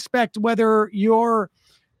need to inspect whether you're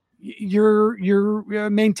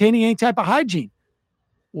maintaining any type of hygiene?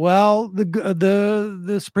 Well,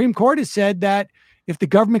 the Supreme Court has said that if the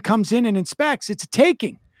government comes in and inspects, it's a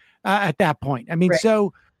taking at that point. I mean,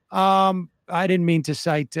 so I didn't mean to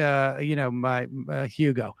cite my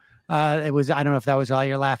Hugo. It was, I don't know if that was all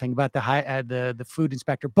you're laughing about, the food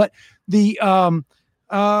inspector, but there's an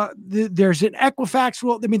Equifax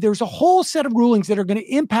rule. I mean, there's a whole set of rulings that are going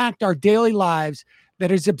to impact our daily lives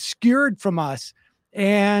that is obscured from us.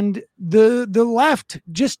 And the left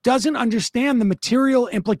just doesn't understand the material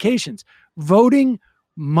implications. Voting,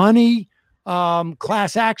 money,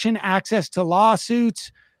 class action, access to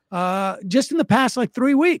lawsuits, just in the past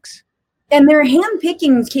 3 weeks. And they're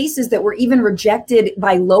handpicking cases that were even rejected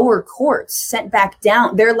by lower courts, sent back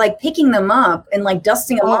down. They're picking them up and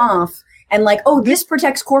dusting them off and this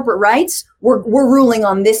protects corporate rights. We're ruling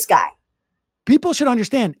on this guy. People should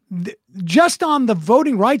understand, just on the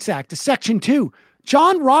Voting Rights Act, Section 2,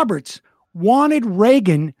 John Roberts wanted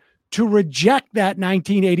Reagan to reject that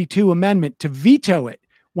 1982 amendment, to veto it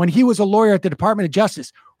when he was a lawyer at the Department of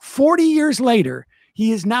Justice. 40 years later,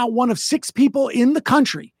 he is now one of 6 people in the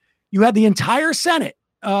country. You had the entire Senate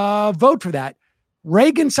vote for that.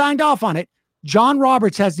 Reagan signed off on it. John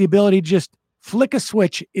Roberts has the ability to just flick a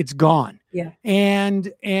switch. It's gone. Yeah.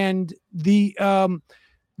 And the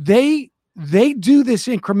they do this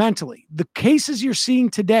incrementally. The cases you're seeing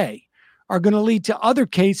today are going to lead to other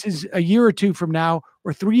cases a year or 2 from now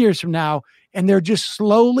or 3 years from now. And they're just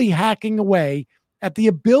slowly hacking away at the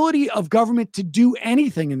ability of government to do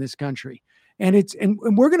anything in this country. And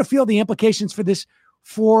we're going to feel the implications for this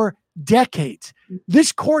for decades.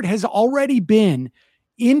 This court has already been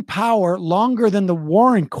in power longer than the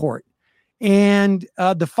Warren Court and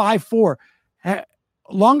the 5-4,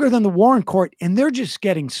 longer than the Warren Court, and they're just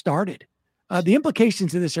getting started. The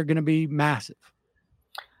implications of this are going to be massive.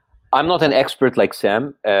 I'm not an expert like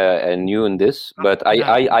Sam and you in this, but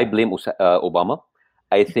I blame Obama.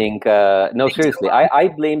 I think, no, seriously, I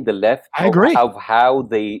blame the left of how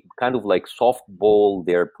they kind of softball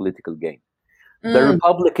their political game. The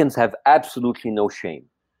Republicans have absolutely no shame.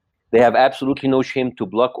 They have absolutely no shame to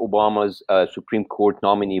block Obama's Supreme Court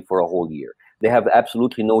nominee for a whole year. They have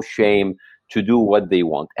absolutely no shame to do what they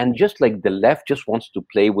want. And just the left just wants to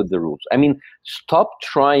play with the rules. I mean, stop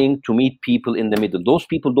trying to meet people in the middle. Those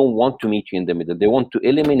people don't want to meet you in the middle. They want to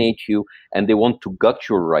eliminate you and they want to gut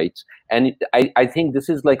your rights. And I think this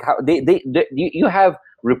is how you have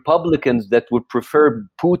Republicans that would prefer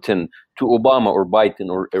Putin to Obama or Biden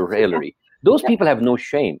or Hillary. Those people have no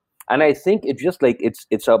shame. And I think it's just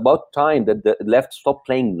it's about time that the left stop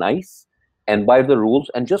playing nice and by the rules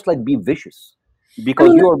and just be vicious,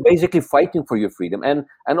 because you are basically fighting for your freedom.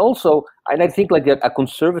 And also, and I think a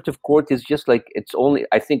conservative court is just it's only,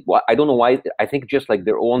 I think, I don't know why, I think just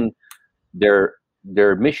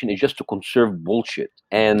their mission is just to conserve bullshit.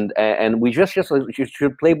 And we just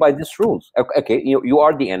should play by these rules. Okay, you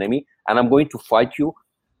are the enemy and I'm going to fight you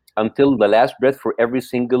until the last breath for every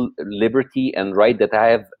single liberty and right that I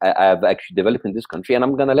have actually developed in this country, and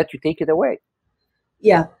I'm going to let you take it away.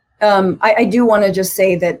 Yeah. I do want to just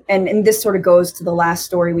say that, and this sort of goes to the last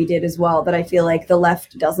story we did as well, that I feel like the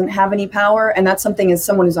left doesn't have any power. And that's something, as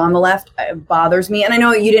someone who's on the left, bothers me. And I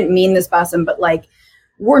know you didn't mean this, Bassem, but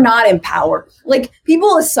we're not in power.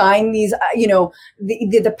 People assign these,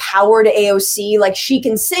 the power to AOC, she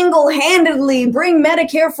can single-handedly bring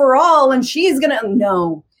Medicare for all and she's going to,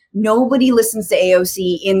 no. Nobody listens to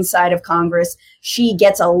AOC inside of Congress. She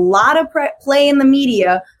gets a lot of play in the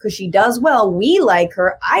media because she does well. We like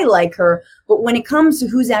her. I like her. But when it comes to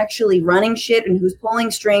who's actually running shit and who's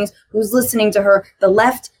pulling strings, who's listening to her, the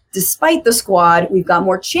left, despite the squad, we've got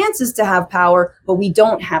more chances to have power, but we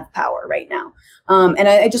don't have power right now. And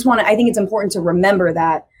I just I think it's important to remember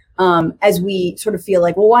that as we sort of feel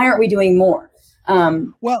why aren't we doing more?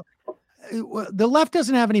 The left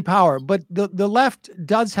doesn't have any power, but the left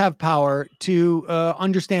does have power to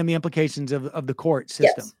understand the implications of the court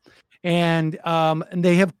system. Yes. And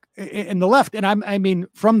they have in the left, and I mean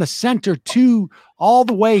from the center to all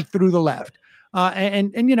the way through the left. I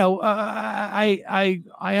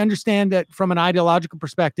understand that from an ideological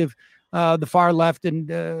perspective, the far left and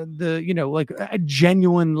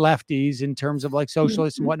genuine lefties in terms of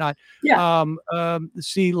socialists and whatnot,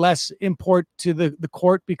 see less import to the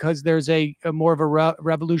court because there's a more of a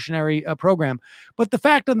revolutionary program. But the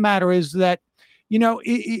fact of the matter is that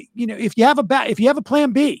if you have a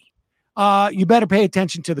plan B, you better pay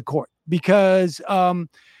attention to the court, because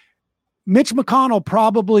Mitch McConnell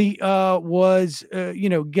probably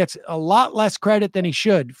gets a lot less credit than he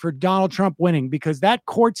should for Donald Trump winning, because that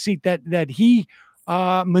court seat that he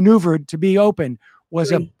maneuvered to be open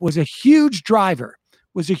was a huge driver.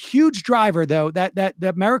 Was a huge driver, though.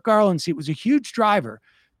 That Merrick Garland seat was a huge driver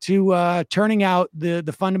to turning out the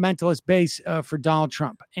fundamentalist base for Donald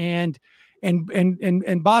Trump. And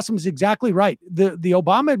Bassem is exactly right. The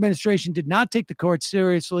Obama administration did not take the court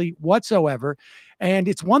seriously whatsoever. And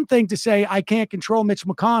it's one thing to say, I can't control Mitch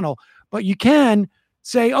McConnell, but you can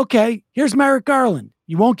say, okay, here's Merrick Garland.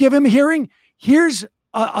 You won't give him a hearing? Here's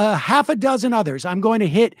a half a dozen others. I'm going to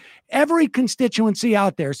hit every constituency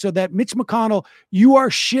out there so that Mitch McConnell, you are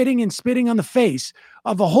shitting and spitting on the face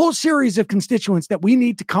of a whole series of constituents that we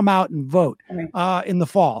need to come out and vote in the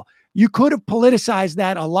fall. You could have politicized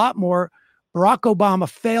that a lot more. Barack Obama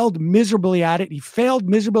failed miserably at it. He failed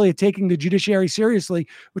miserably at taking the judiciary seriously,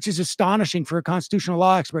 which is astonishing for a constitutional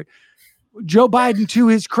law expert. Joe Biden, to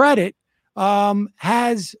his credit,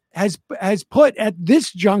 has put at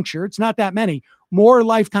this juncture, it's not that many, more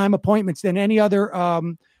lifetime appointments than any other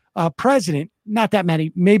president. Not that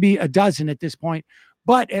many, maybe a dozen at this point,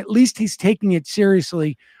 but at least he's taking it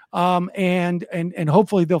seriously. And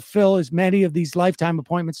hopefully they'll fill as many of these lifetime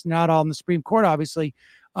appointments, not all in the Supreme Court, obviously,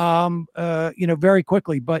 very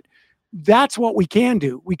quickly. But that's what we can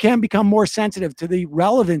do. We can become more sensitive to the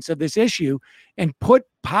relevance of this issue and put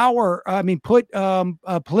political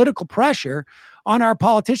pressure on our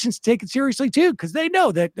politicians to take it seriously too, because they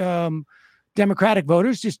know that Democratic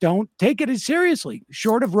voters just don't take it as seriously.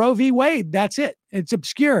 Short of Roe v. Wade, that's it. It's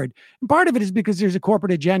obscured. And part of it is because there's a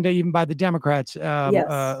corporate agenda, even by the Democrats,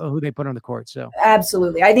 who they put on the court. So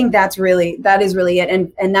absolutely, I think that is really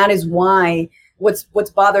it, and that is why what's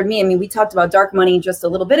bothered me. I mean, we talked about dark money just a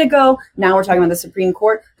little bit ago. Now we're talking about the Supreme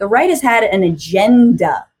Court. The right has had an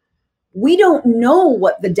agenda. We don't know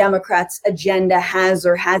what the Democrats' agenda has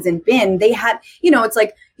or hasn't been. They had, it's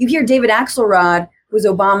like you hear David Axelrod, who's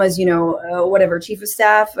Obama's, chief of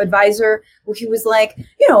staff advisor, where he was like,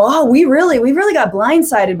 we really got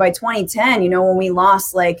blindsided by 2010, when we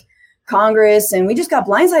lost like Congress, and we just got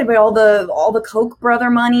blindsided by all the Koch brother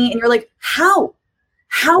money. And you're like, how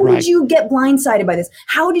did you get blindsided by this?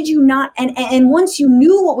 How did you not? And once you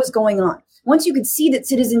knew what was going on, once you could see that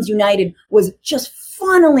Citizens United was just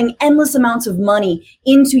funneling endless amounts of money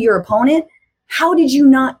into your opponent, how did you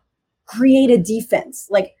not create a defense?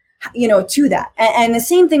 To that. And the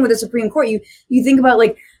same thing with the Supreme Court. You think about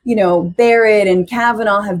Barrett and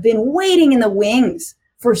Kavanaugh have been waiting in the wings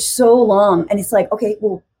for so long. And it's like, okay,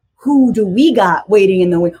 well, who do we got waiting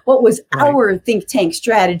in the wing? What was our think tank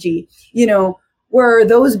strategy? Were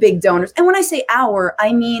those big donors? And when I say our,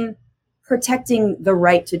 I mean protecting the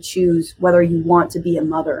right to choose whether you want to be a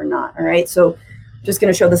mother or not. All right. So just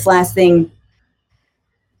going to show this last thing.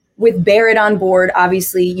 With Barrett on board,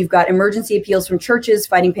 obviously, you've got emergency appeals from churches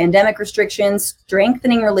fighting pandemic restrictions,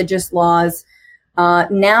 strengthening religious laws,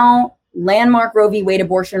 now landmark Roe v. Wade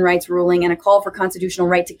abortion rights ruling, and a call for constitutional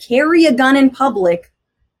right to carry a gun in public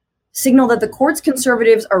signal that the court's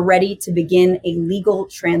conservatives are ready to begin a legal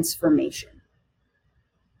transformation.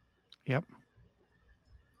 Yep.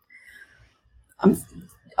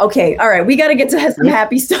 Okay. All right. We got to get to some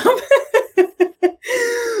happy stuff.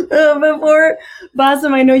 Before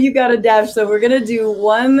Bassem, I know you got a dash, so we're gonna do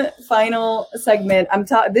one final segment.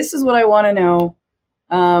 This is what I want to know,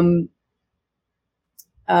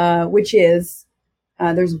 which is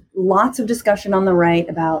there's lots of discussion on the right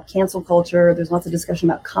about cancel culture. There's lots of discussion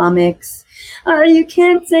about comics. You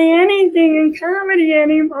can't say anything in comedy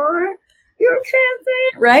anymore. You can't say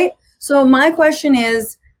it, right? So my question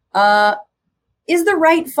is the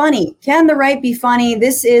right funny? Can the right be funny?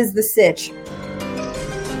 This is the sitch.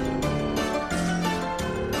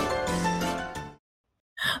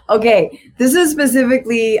 Okay, this is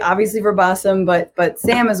specifically, obviously, for Bassem, but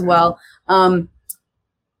Sam as well. I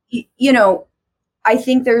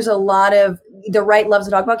think there's a lot of, the right loves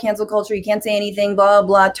to talk about cancel culture. You can't say anything, blah,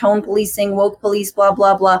 blah, tone policing, woke police, blah,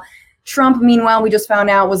 blah, blah. Trump, meanwhile, we just found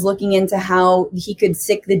out, was looking into how he could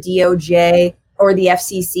sick the DOJ or the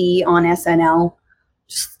FCC on SNL.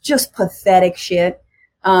 Just pathetic shit.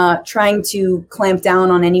 Trying to clamp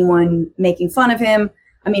down on anyone making fun of him.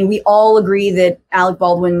 I mean, we all agree that Alec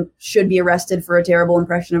Baldwin should be arrested for a terrible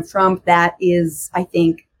impression of Trump. That is, I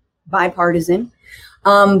think, bipartisan.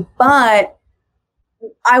 But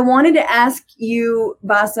I wanted to ask you,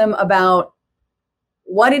 Bassem, about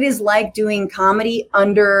what it is like doing comedy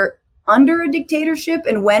under a dictatorship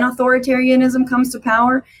and when authoritarianism comes to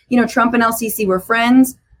power. Trump and LCC were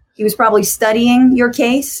friends. He was probably studying your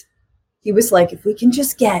case. He was like, if we can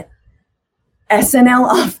just get SNL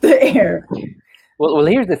off the air. Well,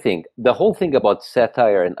 here's the thing. The whole thing about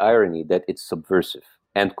satire and irony, that it's subversive.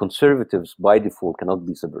 And conservatives, by default, cannot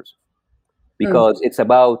be subversive. Because it's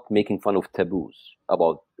about making fun of taboos,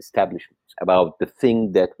 about establishments, about the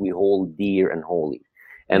thing that we hold dear and holy.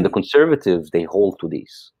 And the conservatives, they hold to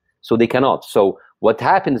these. So they cannot. So what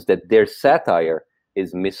happens that their satire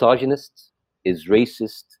is misogynist, is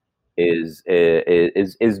racist, is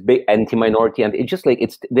big anti-minority, and it's just like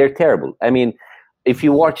they're terrible. I mean, if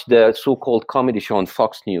you watch the so-called comedy show on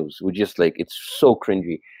Fox News, which is like, it's so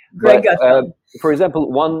cringy. But, for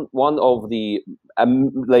example, one of the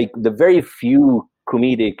the very few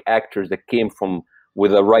comedic actors that came from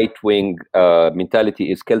with a right-wing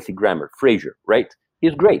mentality is Kelsey Grammer, Frasier, right?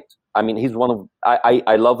 He's great. I mean, he's one of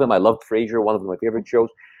I love him. I loved Frasier, one of my favorite shows.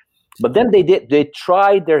 But then they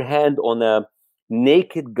tried their hand on a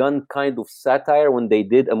Naked Gun kind of satire when they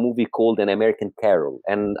did a movie called An American Carol.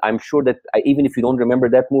 And I'm sure that even if you don't remember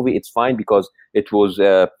that movie, it's fine because it was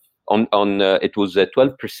it was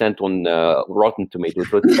 12% on Rotten Tomatoes.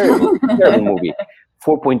 It was a terrible, terrible movie.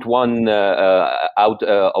 4.1 out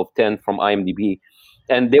of 10 from IMDb,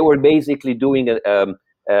 and they were basically doing like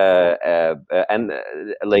a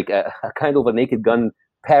kind of a Naked Gun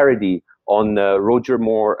parody on Roger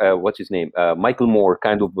Moore, what's his name, Michael Moore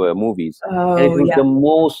kind of movies. Oh, and it was yeah. the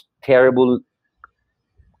most terrible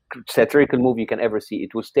satirical movie you can ever see.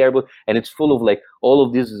 It was terrible, and it's full of like all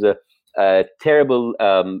of these terrible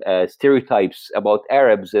stereotypes about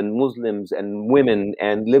Arabs and Muslims and women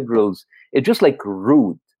and liberals. It's just like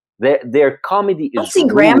rude. Their comedy is Kelsey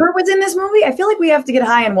rude. Grammer was in this movie. I feel like we have to get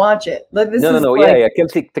high and watch it. Like, this is No. like... Yeah.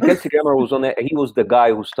 Kelsey Grammer was on it. He was the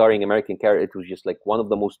guy who's starring American Carol. It was just like one of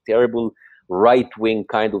the most terrible right-wing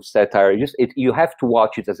kind of satire. You have to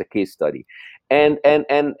watch it as a case study, and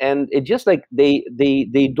it just like they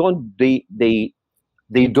don't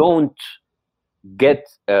get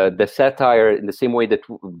the satire in the same way that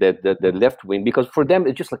the left wing, because for them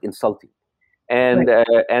it's just like insulting. And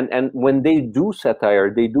and when they do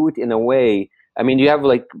satire, they do it in a way. I mean, you have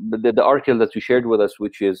like the article that you shared with us,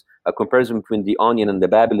 which is a comparison between The Onion and the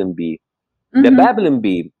Babylon Bee. Mm-hmm. The Babylon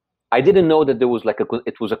Bee, I didn't know that there was like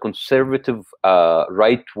it was a conservative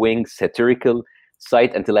right-wing satirical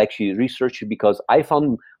site until I actually researched it, because I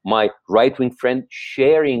found my right-wing friend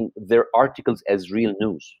sharing their articles as real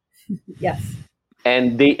news. Yes.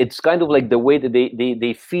 And it's kind of like the way that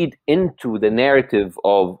they feed into the narrative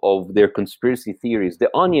of their conspiracy theories.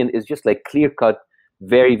 The Onion is just like clear-cut,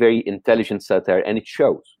 very, very intelligent satire, and it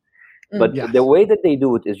shows. But the way that they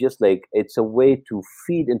do it is just like, it's a way to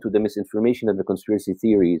feed into the misinformation of the conspiracy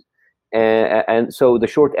theories. And so the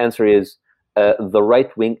short answer is the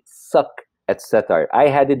right wing suck at satire. I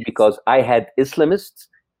had it because I had Islamists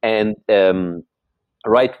and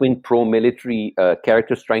right-wing pro-military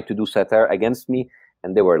characters trying to do satire against me,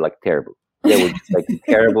 and they were like terrible. They were just like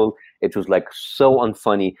terrible. It was like so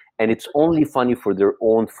unfunny, and it's only funny for their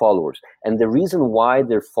own followers. And the reason why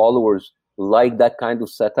their followers like that kind of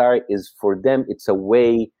satire is, for them it's a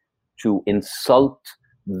way to insult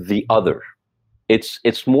the other.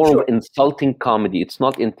 It's more of insulting comedy. It's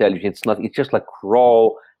not intelligent. It's just like raw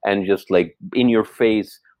and just like in your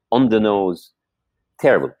face, on the nose.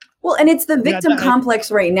 Terrible. Well, and it's the victim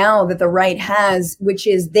complex right now that the right has, which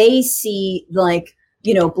is they see like,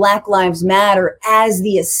 you know, Black Lives Matter as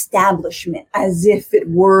the establishment, as if it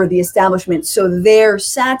were the establishment. So their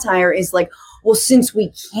satire is like, well, since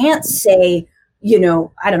we can't say, you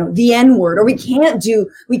know, I don't know, the N-word, or we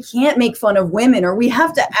can't make fun of women, or we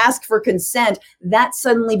have to ask for consent, that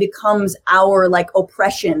suddenly becomes our like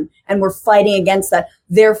oppression, and we're fighting against that.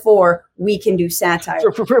 Therefore, we can do satire.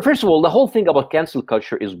 First of all, the whole thing about cancel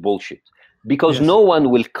culture is bullshit, because no one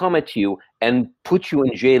will come at you and put you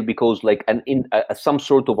in jail because like some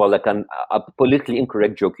sort of a politically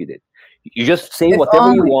incorrect joke you did. You just say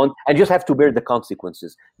whatever you want and just have to bear the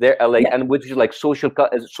consequences. There are like, and which is like social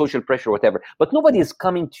pressure or whatever. But nobody is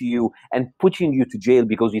coming to you and putting you to jail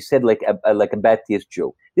because you said like a bad taste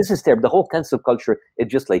joke. This is terrible. The whole cancel culture,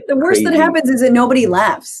 it's just like the worst that happens is that nobody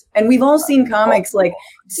laughs. And we've all seen comics like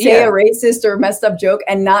say a racist or messed up joke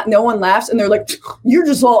and no one laughs, and they're like, you're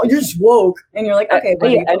just woke. And you're like, okay,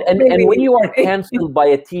 buddy. And when you are canceled by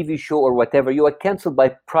a TV show or whatever, you are canceled by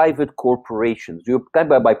private corporations. You're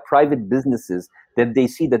canceled by private businesses that they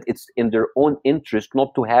see that it's in their own interest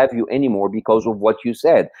not to have you anymore because of what you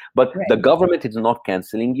said. But the government is not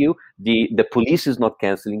canceling you. The police is not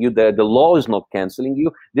canceling you. The law is not canceling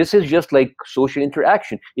you. This is just like social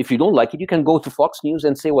interaction. If you don't like it, you can go to Fox News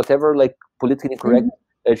and say whatever, like politically correct,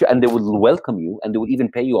 and they will welcome you, and they will even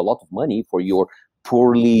pay you a lot of money for your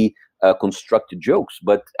poorly constructed jokes.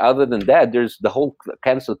 But other than that, there's the whole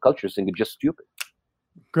cancel culture thing is just stupid.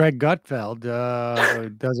 Greg Gutfeld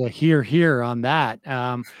does a here on that.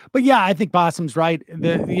 But yeah, I think Bassem's right.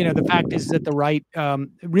 The fact is that the right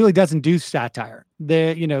really doesn't do satire.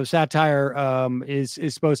 Satire is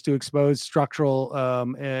supposed to expose structural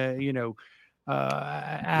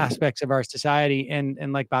aspects of our society,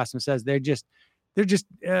 and like Bassem says, they're just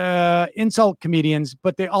insult comedians.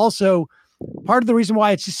 But they also, part of the reason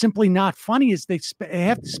why it's just simply not funny is they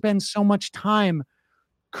have to spend so much time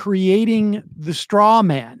creating the straw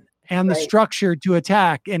man and the structure to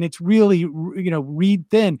attack, and it's really read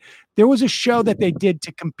thin. There was a show that they did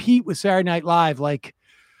to compete with Saturday Night Live like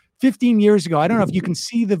 15 years ago. I don't know if you can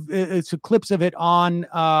see it's clips of it on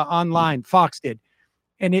online. Fox did,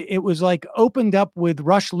 and it was like opened up with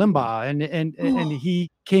Rush Limbaugh, and he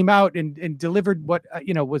came out and delivered what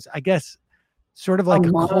was, I guess, sort of like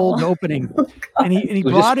a cold opening, and he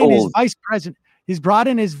brought in his vice president. He's brought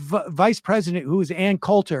in his vice president, who is Ann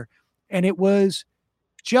Coulter, and it was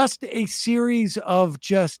just a series of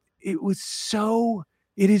it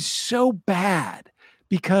is so bad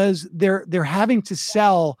because they're having to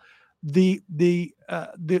sell the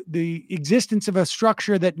existence of a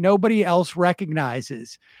structure that nobody else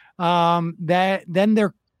recognizes. That then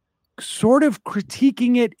they're sort of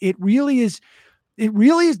critiquing it. It really is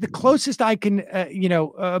the closest I can,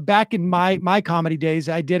 back in my comedy days,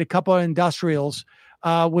 I did a couple of industrials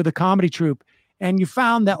with a comedy troupe, and you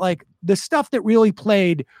found that like the stuff that really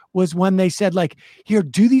played was when they said like, here,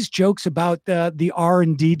 do these jokes about the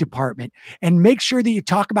R&D department and make sure that you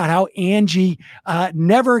talk about how Angie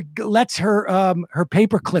never lets her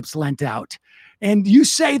paper clips lent out. And you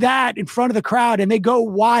say that in front of the crowd and they go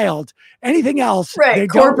wild. Anything else, right? They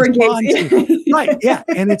Corporate don't respond to. Right. Yeah.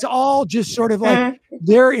 And it's all just sort of like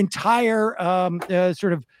their entire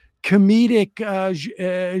sort of comedic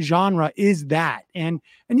genre is that. And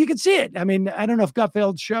you can see it. I mean, I don't know if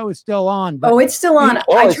Gutfeld's show is still on. But it's still on.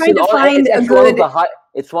 I tried to find a good...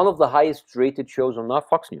 It's one of the highest rated shows on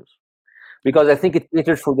Fox News. Because I think it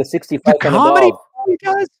caters for the 65 and comedy above. He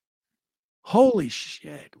does? Holy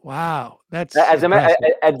shit! Wow, that's as a matter.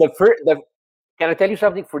 At the first, can I tell you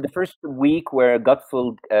something? For the first week where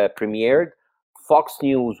Gutfeld premiered, Fox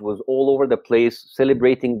News was all over the place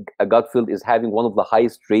celebrating Gutfeld is having one of the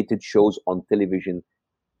highest rated shows on television,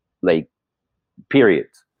 like, period.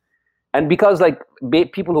 And because like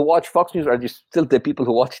people who watch Fox News are just still the people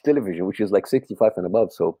who watch television, which is like 65 and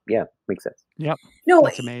above. So yeah, makes sense. Yep. No,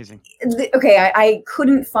 that's amazing. Okay, I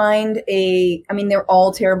couldn't find I mean, they're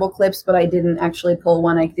all terrible clips, but I didn't actually pull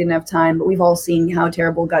one. I didn't have time. But we've all seen how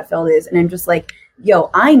terrible Gutfeld is, and I'm just like, yo,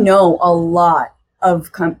 I know a lot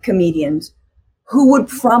of comedians who would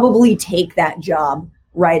probably take that job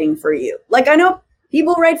writing for you. Like, I know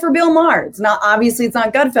people write for Bill Maher. It's not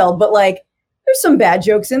Gutfeld, but like, there's some bad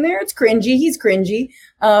jokes in there. It's cringy. He's cringy.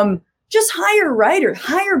 Just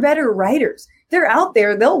hire better writers. They're out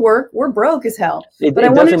there. They'll work. We're broke as hell. It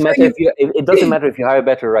doesn't matter if you hire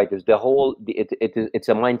better writers. It's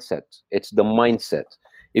a mindset. It's the mindset.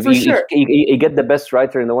 If you get the best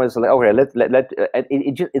writer in the world, it's like,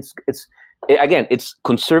 okay, it's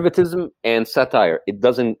conservatism and satire. It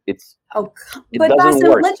doesn't. But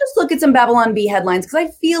Bassem, let's just look at some Babylon Bee headlines because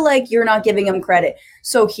I feel like you're not giving them credit.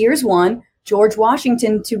 So here's one. George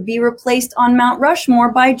Washington to be replaced on Mount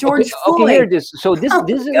Rushmore by George Floyd. Okay, here it is. So this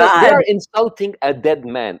is they are insulting a dead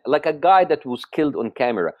man, like a guy that was killed on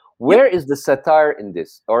camera. Where is the satire in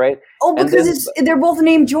this? All right. Oh, because they're both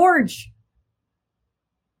named George.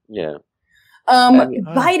 Yeah.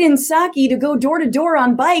 Biden Psaki to go door to door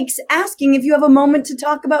on bikes, asking if you have a moment to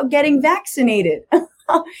talk about getting vaccinated.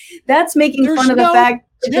 That's making fun of the fact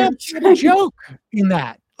that there's a joke in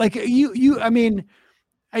that. Like I mean.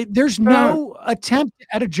 There's no attempt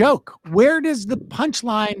at a joke. Where does the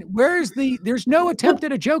punchline? There's no attempt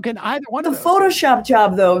at a joke in either one of those. The Photoshop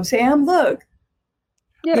job, though, Sam, look.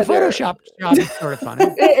 Yeah, the Photoshop job is sort of funny.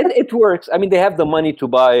 It works. I mean, they have the money to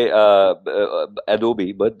buy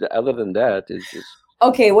Adobe, but other than that, it's just...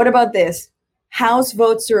 Okay, what about this? House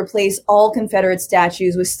votes to replace all Confederate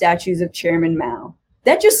statues with statues of Chairman Mao.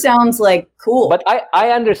 That just sounds like cool. But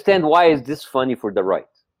I understand why is this funny for the right.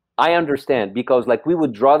 I understand, because like we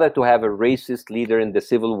would rather to have a racist leader in the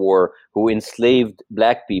Civil War who enslaved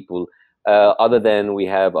black people other than we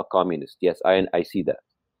have a communist. Yes, I see that.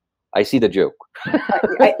 I see the joke.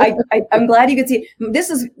 I'm glad you could see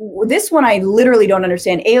it. This one I literally don't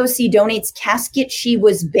understand. AOC donates casket she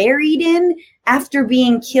was buried in after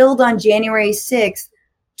being killed on January 6th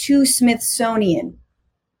to Smithsonian.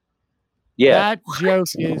 Yeah. That joke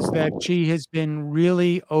is that she has been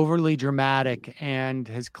really overly dramatic and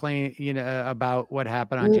has claimed, about what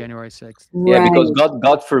happened on January 6th. Yeah, because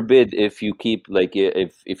God forbid if you keep like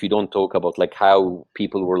if you don't talk about like how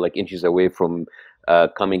people were like inches away from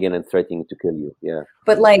coming in and threatening to kill you. Yeah.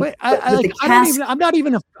 But like, I'm not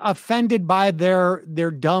even offended by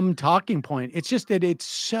their dumb talking point. It's just that it's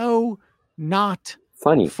so not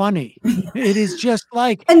funny. It is just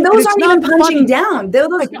like, and those aren't even punching down. They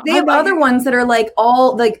have other ones that are like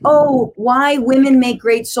all like, oh, why women make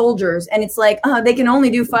great soldiers, and it's like, they can only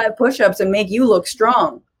do 5 push-ups and make you look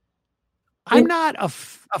strong. I'm not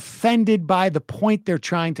offended by the point they're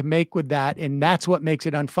trying to make with that, and that's what makes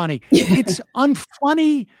it unfunny. It's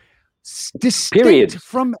unfunny, distinct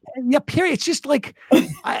from period. It's just like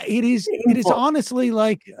it is honestly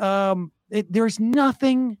like there's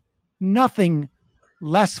nothing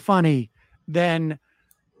less funny than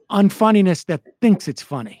unfunniness that thinks it's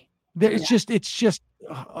funny. It's just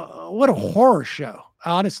what a horror show.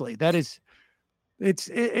 Honestly, that is,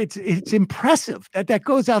 it's impressive that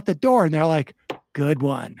goes out the door and they're like, good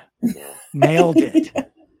one, nailed it.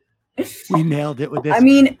 We nailed it with this. I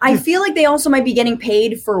mean, I feel like they also might be getting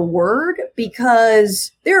paid for word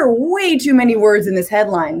because there are way too many words in this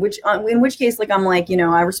headline, in which case, like, I'm like,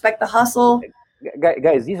 I respect the hustle.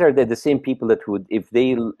 Guys, these are the same people that would, if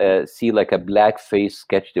they see like a blackface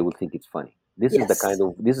sketch, they would think it's funny. This is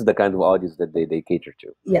the kind of audience that they cater to.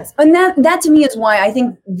 Yes, and that to me is why I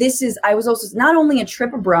think I was also not only a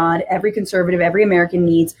trip abroad. Every conservative, every American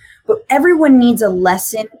needs, but everyone needs a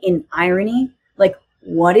lesson in irony. Like,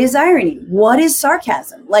 what is irony? What is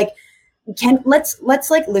sarcasm? Like,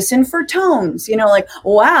 let's like listen for tones, like,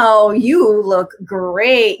 wow, you look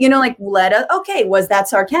great, like, okay, was that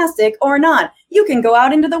sarcastic or not? You can go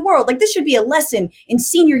out into the world. Like, this should be a lesson in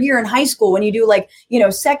senior year in high school when you do, like,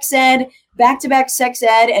 sex ed, back-to-back sex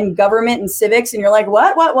ed and government and civics, and you're like,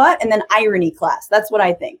 what? And then irony class. That's what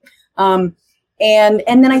I think. And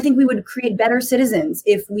then I think we would create better citizens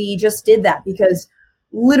if we just did that, because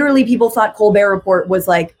literally people thought Colbert Report was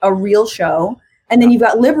like a real show. And then you've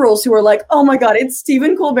got liberals who are like, oh my God, it's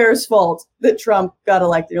Stephen Colbert's fault that Trump got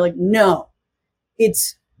elected. You're like, no,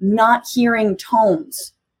 it's not hearing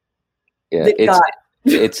tones. Yeah,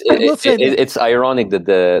 it's ironic that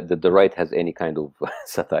the right has any kind of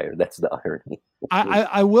satire. That's the irony.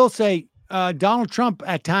 I will say Donald Trump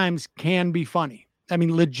at times can be funny. I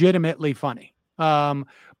mean, legitimately funny. But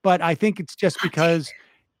I think it's just because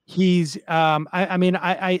he's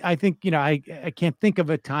I think, I can't think of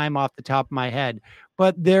a time off the top of my head,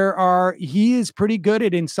 but he is pretty good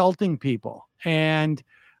at insulting people. And,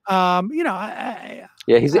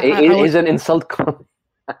 he's an insult comic.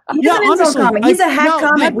 He's an insult comic. He's a hack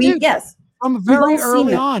comic. Yes. From very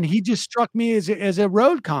early on, he just struck me as a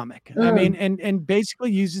road comic. I mean, and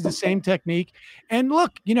basically uses the same technique. And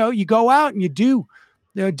look, you go out and you do,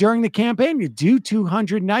 during the campaign, you do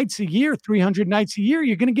 200 nights a year, 300 nights a year,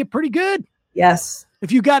 you're going to get pretty good. Yes.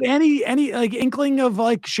 If you got any like inkling of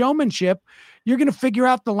like showmanship, you're going to figure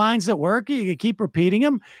out the lines that work. You can keep repeating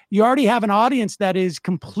them. You already have an audience that is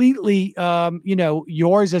completely,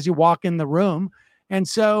 yours as you walk in the room. And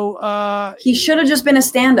so he should have just been a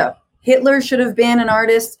stand-up. Hitler should have been an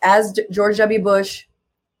artist as George W. Bush.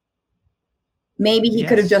 Maybe he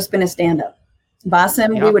could have just been a stand-up.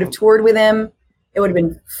 Bassem, we would have toured with him. It would have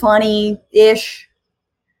been funny-ish.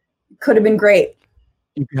 Could have been great.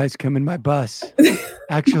 You guys come in my bus.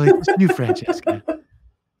 Actually, it's you, Francesca.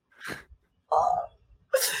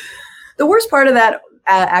 The worst part of that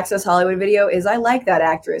Access Hollywood video is I like that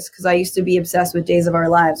actress because I used to be obsessed with Days of Our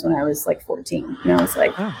Lives when I was like 14. I was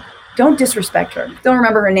like, don't disrespect her. Don't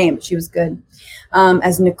remember her name, but she was good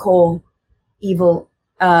as Nicole Evil.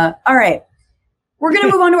 All right. We're going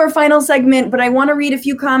to move on to our final segment, but I want to read a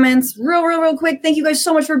few comments real quick. Thank you guys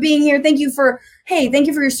so much for being here. Thank you for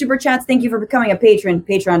your super chats. Thank you for becoming a patron,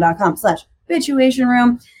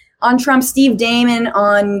 patreon.com/bitchuationroom. On Trump, Steve Damon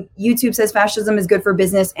on YouTube says fascism is good for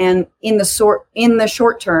business and in the short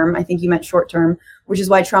term, I think you meant short term, which is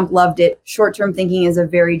why Trump loved it. Short-term thinking is a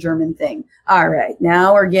very German thing. All right,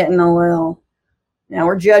 now we're judging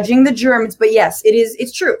the Germans, but yes,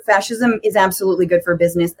 it's true. Fascism is absolutely good for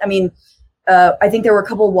business. I mean, I think there were a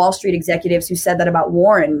couple of Wall Street executives who said that about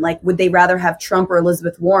Warren. Like, would they rather have Trump or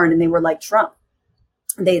Elizabeth Warren? And they were like, Trump.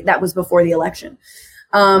 That was before the election.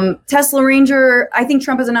 Tesla Ranger, I think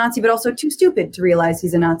Trump is a Nazi, but also too stupid to realize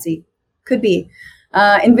he's a Nazi. Could be.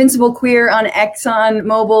 Invincible Queer on Exxon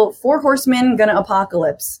Mobil, 4 horsemen gonna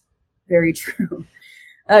apocalypse. Very true.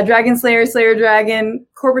 Dragon Slayer, Slayer Dragon,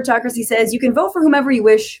 Corporatocracy says, you can vote for whomever you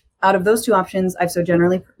wish out of those 2 options I've so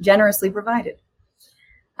generously provided.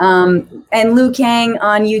 And Liu Kang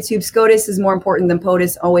on YouTube, SCOTUS is more important than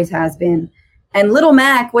POTUS, always has been. And Little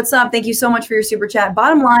Mac, what's up? Thank you so much for your super chat.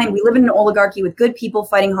 Bottom line, we live in an oligarchy with good people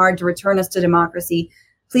fighting hard to return us to democracy.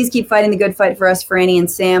 Please keep fighting the good fight for us, Franny and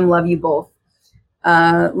Sam. Love you both.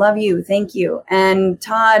 Love you. Thank you. And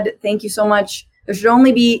Todd, thank you so much. There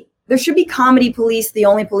should be comedy police, the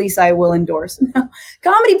only police I will endorse.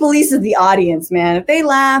 Comedy police is the audience, man. If they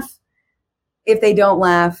laugh, if they don't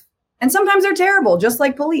laugh, and sometimes they're terrible, just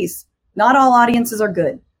like police. Not all audiences are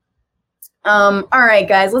good. All right,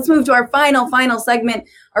 guys, let's move to our final segment,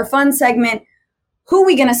 our fun segment. Who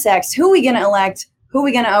we gonna sex? Who we gonna elect? Who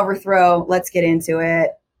we gonna overthrow? Let's get into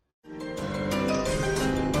it.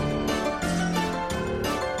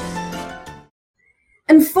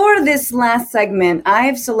 And for this last segment, I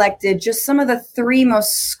have selected just some of the 3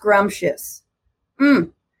 most scrumptious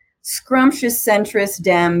centrist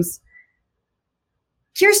Dems.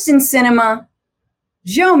 Kyrsten Sinema,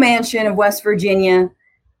 Joe Manchin of West Virginia,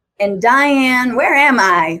 and Dianne, where am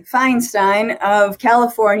I? Feinstein of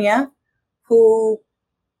California, who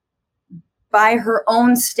by her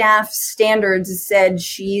own staff standards said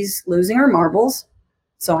she's losing her marbles.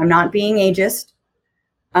 So I'm not being ageist.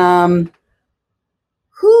 Who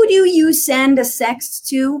do you send a sext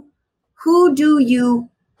to? Who do you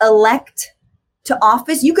elect to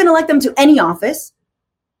office? You can elect them to any office.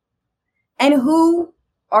 And who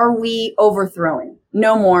are we overthrowing?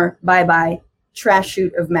 No more. Bye-bye. Trash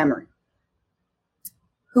chute of memory.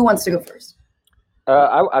 Who wants to go first?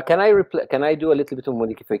 Can I do a little bit of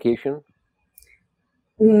modification?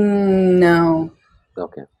 No.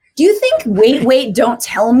 Okay. Do you think Wait, Don't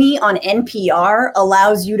Tell Me on NPR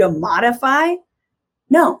allows you to modify?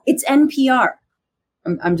 No, it's NPR.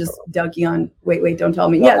 I'm just dunking on Wait, Don't Tell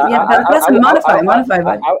Me. That's modify.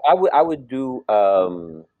 I would do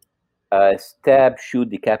stab, shoot,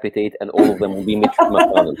 decapitate, and all of them will be Mitch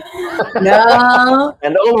McConnell. No.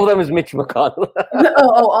 And all of them is Mitch McConnell.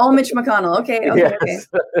 All Mitch McConnell. Okay. Yes.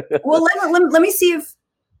 Okay. Well, let me see if.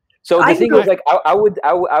 So the thing is, like, I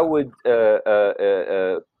would.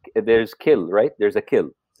 There's kill, right? There's a kill.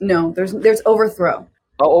 No, there's overthrow.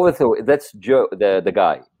 Oh, overthrow. That's Joe, the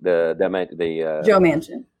guy, the Joe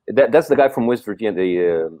Manchin. That's the guy from West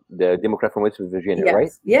Virginia, the Democrat from West Virginia, yes.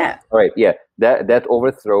 right? Yeah. All right. Yeah. That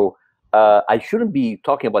overthrow. I shouldn't be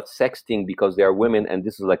talking about sexting because they are women, and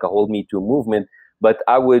this is like a whole Me Too movement. But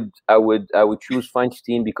I would choose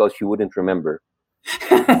Feinstein because she wouldn't remember.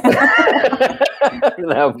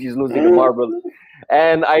 Now she's losing a marble,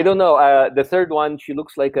 and I don't know. The third one, she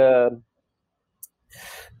looks like a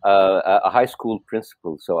high school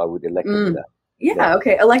principal, so I would elect her for that. Yeah.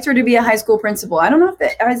 Okay. Elect her to be a high school principal. I don't know if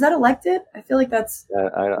is that elected. I feel like that's.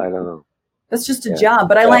 I don't know. That's just a job,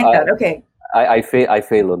 but I like that. Okay. I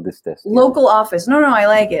fail on this test. Local office. No, I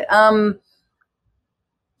like it.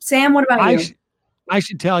 Sam, what about you? I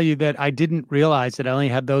should tell you that I didn't realize that I only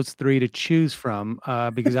had those three to choose from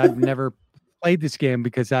because I've never played this game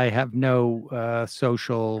because I have no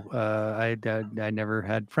social. I never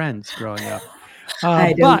had friends growing up.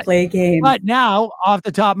 I don't play games. But now, off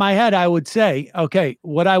the top of my head, I would say, okay,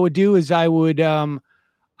 what I would do is I would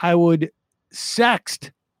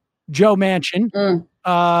sext Joe Manchin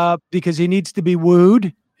because he needs to be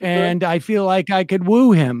wooed. And I feel like I could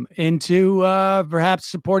woo him into perhaps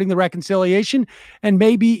supporting the reconciliation and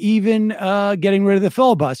maybe even getting rid of the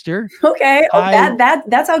filibuster. Okay.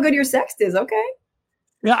 That's how good your sext is. Okay.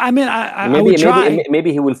 Yeah, I mean, I would try.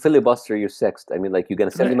 Maybe he will filibuster your sext. I mean, like, you're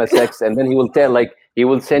gonna send him a sext, and then he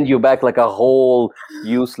will send you back like a whole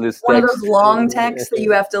useless one text. Of those long texts that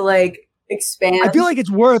you have to like expand. I feel like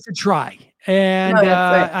it's worth a try, and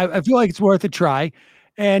I feel like it's worth a try.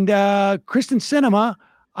 And Kristen Sinema,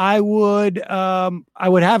 I would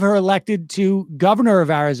have her elected to governor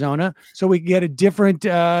of Arizona, so we could get a different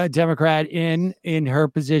Democrat in her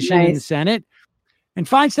position in the Senate. And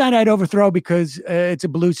Feinstein I'd overthrow because it's a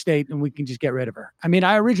blue state and we can just get rid of her. I mean,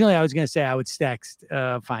 originally I was going to say I would text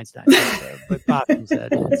Feinstein, but Bassem said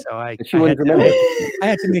it, so I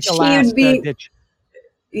had to make a last ditch.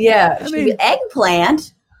 Yeah, I mean,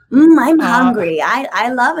 eggplant. I'm hungry. I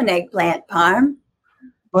love an eggplant parm.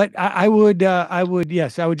 But I would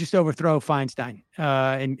just overthrow Feinstein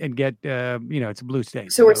and get it's a blue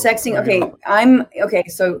state. So we're sexting. Okay,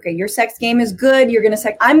 So your sex game is good. You're gonna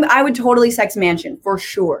sex. I would totally sex Manchin for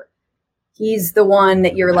sure. He's the one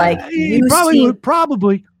that you're like. He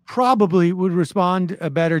probably would respond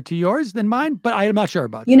better to yours than mine, but I'm not sure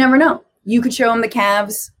about that. You never know. You could show him the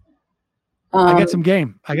calves. I got some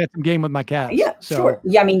game. With my calves. Yeah, so sure.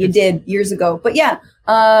 Yeah, I mean you did years ago, but yeah.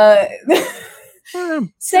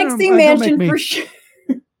 Sexting Manchin for sure.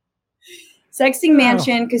 Sexting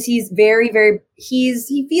Manchin because he's very, very.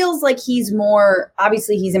 He feels like he's more.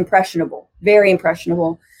 Obviously, he's impressionable. Very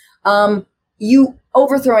impressionable. You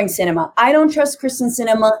overthrowing Sinema. I don't trust Kristen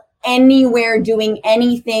Sinema anywhere doing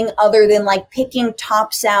anything other than like picking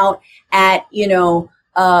tops out at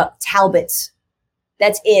Talbot's.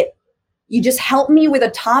 That's it. You just help me with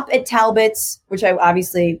a top at Talbot's, which I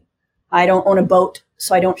don't own a boat,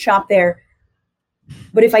 so I don't shop there.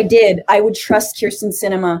 But if I did, I would trust Kirsten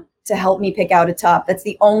Sinema to help me pick out a top. That's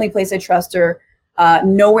the only place I trust her.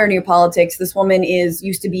 Nowhere near politics. This woman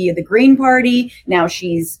used to be the Green Party. Now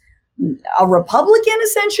she's a Republican,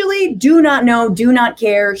 essentially. Do not know, do not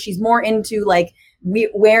care. She's more into like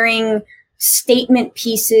wearing statement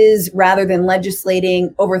pieces rather than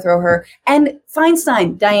legislating. Overthrow her. And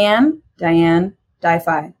Feinstein, Dianne, die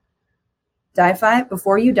fi. Die fi.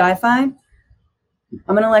 Before you die fi, I'm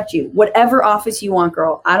going to elect you. Whatever office you want,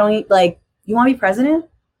 girl. I don't you want to be president?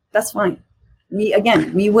 That's fine. We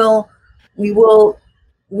will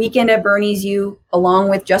Weekend at Bernie's you, along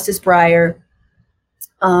with Justice Breyer.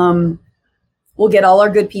 We'll get all our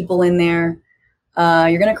good people in there.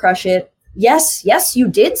 You're going to crush it. Yes, you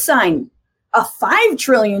did sign a $5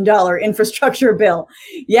 trillion infrastructure bill.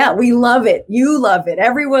 Yeah, we love it. You love it.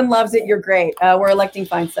 Everyone loves it. You're great. We're electing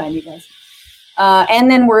Feinstein, you guys. And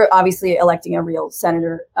then we're obviously electing a real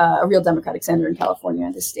senator, a real Democratic senator in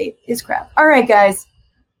California. This state is crap. All right, guys.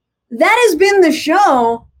 That has been the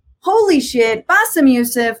show. Holy shit. Bassem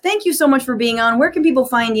Youssef, thank you so much for being on. Where can people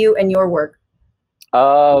find you and your work?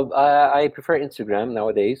 I prefer Instagram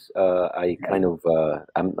nowadays. I'm kind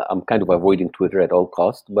of avoiding Twitter at all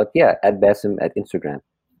costs. But yeah, at Bassem at Instagram.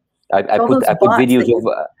 I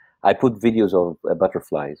put videos of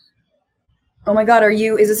butterflies. Oh my God,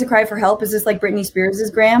 is this a cry for help? Is this like Britney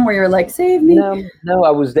Spears' gram where you're like, save me? No,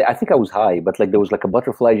 I was there. I think I was high, but like there was like a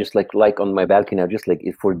butterfly just like on my balcony. I was just like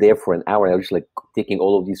for an hour. I was just like taking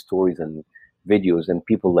all of these stories and videos, and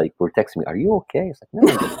people like were texting me, "Are you okay?" It's like,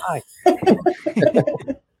 no, I'm high.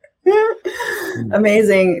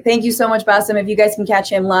 Amazing. Thank you so much, Bassem. If you guys can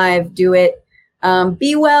catch him live, do it.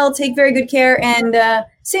 Be well, take very good care. And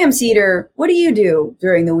Sam Seder, what do you do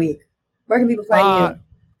during the week? Where can people find you?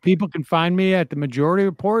 People can find me at the Majority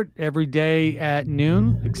Report every day at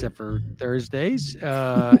noon, except for Thursdays.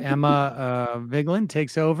 Emma Vigeland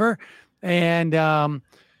takes over, and then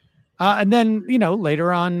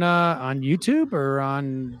later on YouTube or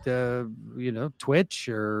on Twitch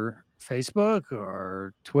or Facebook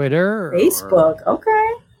or Twitter. Facebook,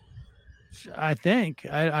 okay. I think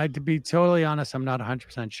I to be totally honest, I'm not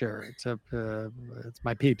 100% sure. It's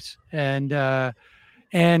my peeps and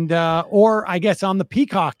or I guess on the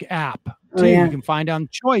Peacock app too. You can find on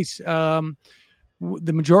Choice. The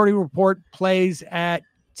Majority Report plays at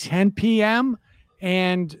 10 p.m.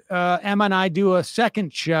 and Emma and I do a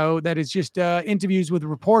second show that is just interviews with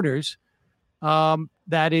reporters.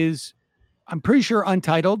 That is, I'm pretty sure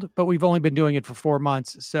untitled, but we've only been doing it for 4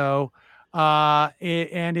 months. So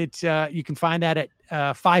you can find that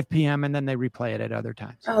at 5 p.m. and then they replay it at other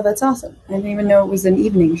times. Oh, that's awesome. I didn't even know it was an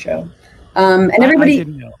evening show. And everybody, I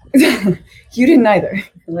didn't know. You didn't either.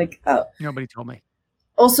 Like, oh, nobody told me.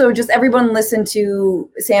 Also, just everyone listen to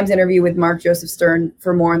Sam's interview with Mark Joseph Stern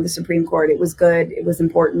for more on the Supreme Court. It was good. It was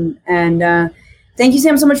important. And thank you,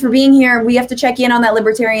 Sam, so much for being here. We have to check in on that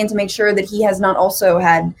libertarian to make sure that he has not also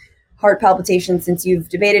had heart palpitations since you've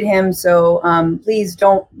debated him. So please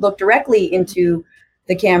don't look directly into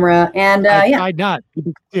the camera. And I'd not.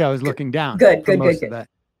 Yeah, I was looking down. Good. That.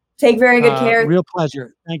 Take very good care. Real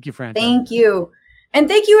pleasure. Thank you, Fran. Thank you. And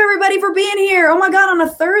thank you, everybody, for being here. Oh, my God, on a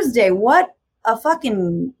Thursday. What a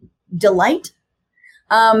fucking delight.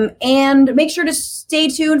 And make sure to stay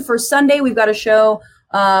tuned for Sunday. We've got a show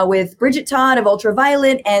with Bridget Todd of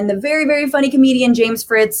Ultraviolet and the very, very funny comedian James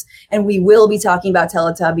Fritz. And we will be talking about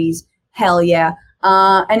Teletubbies. Hell yeah.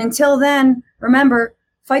 And until then, remember,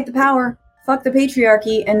 fight the power, fuck the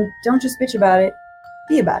patriarchy, and don't just bitch about it.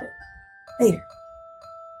 Be about it. Later.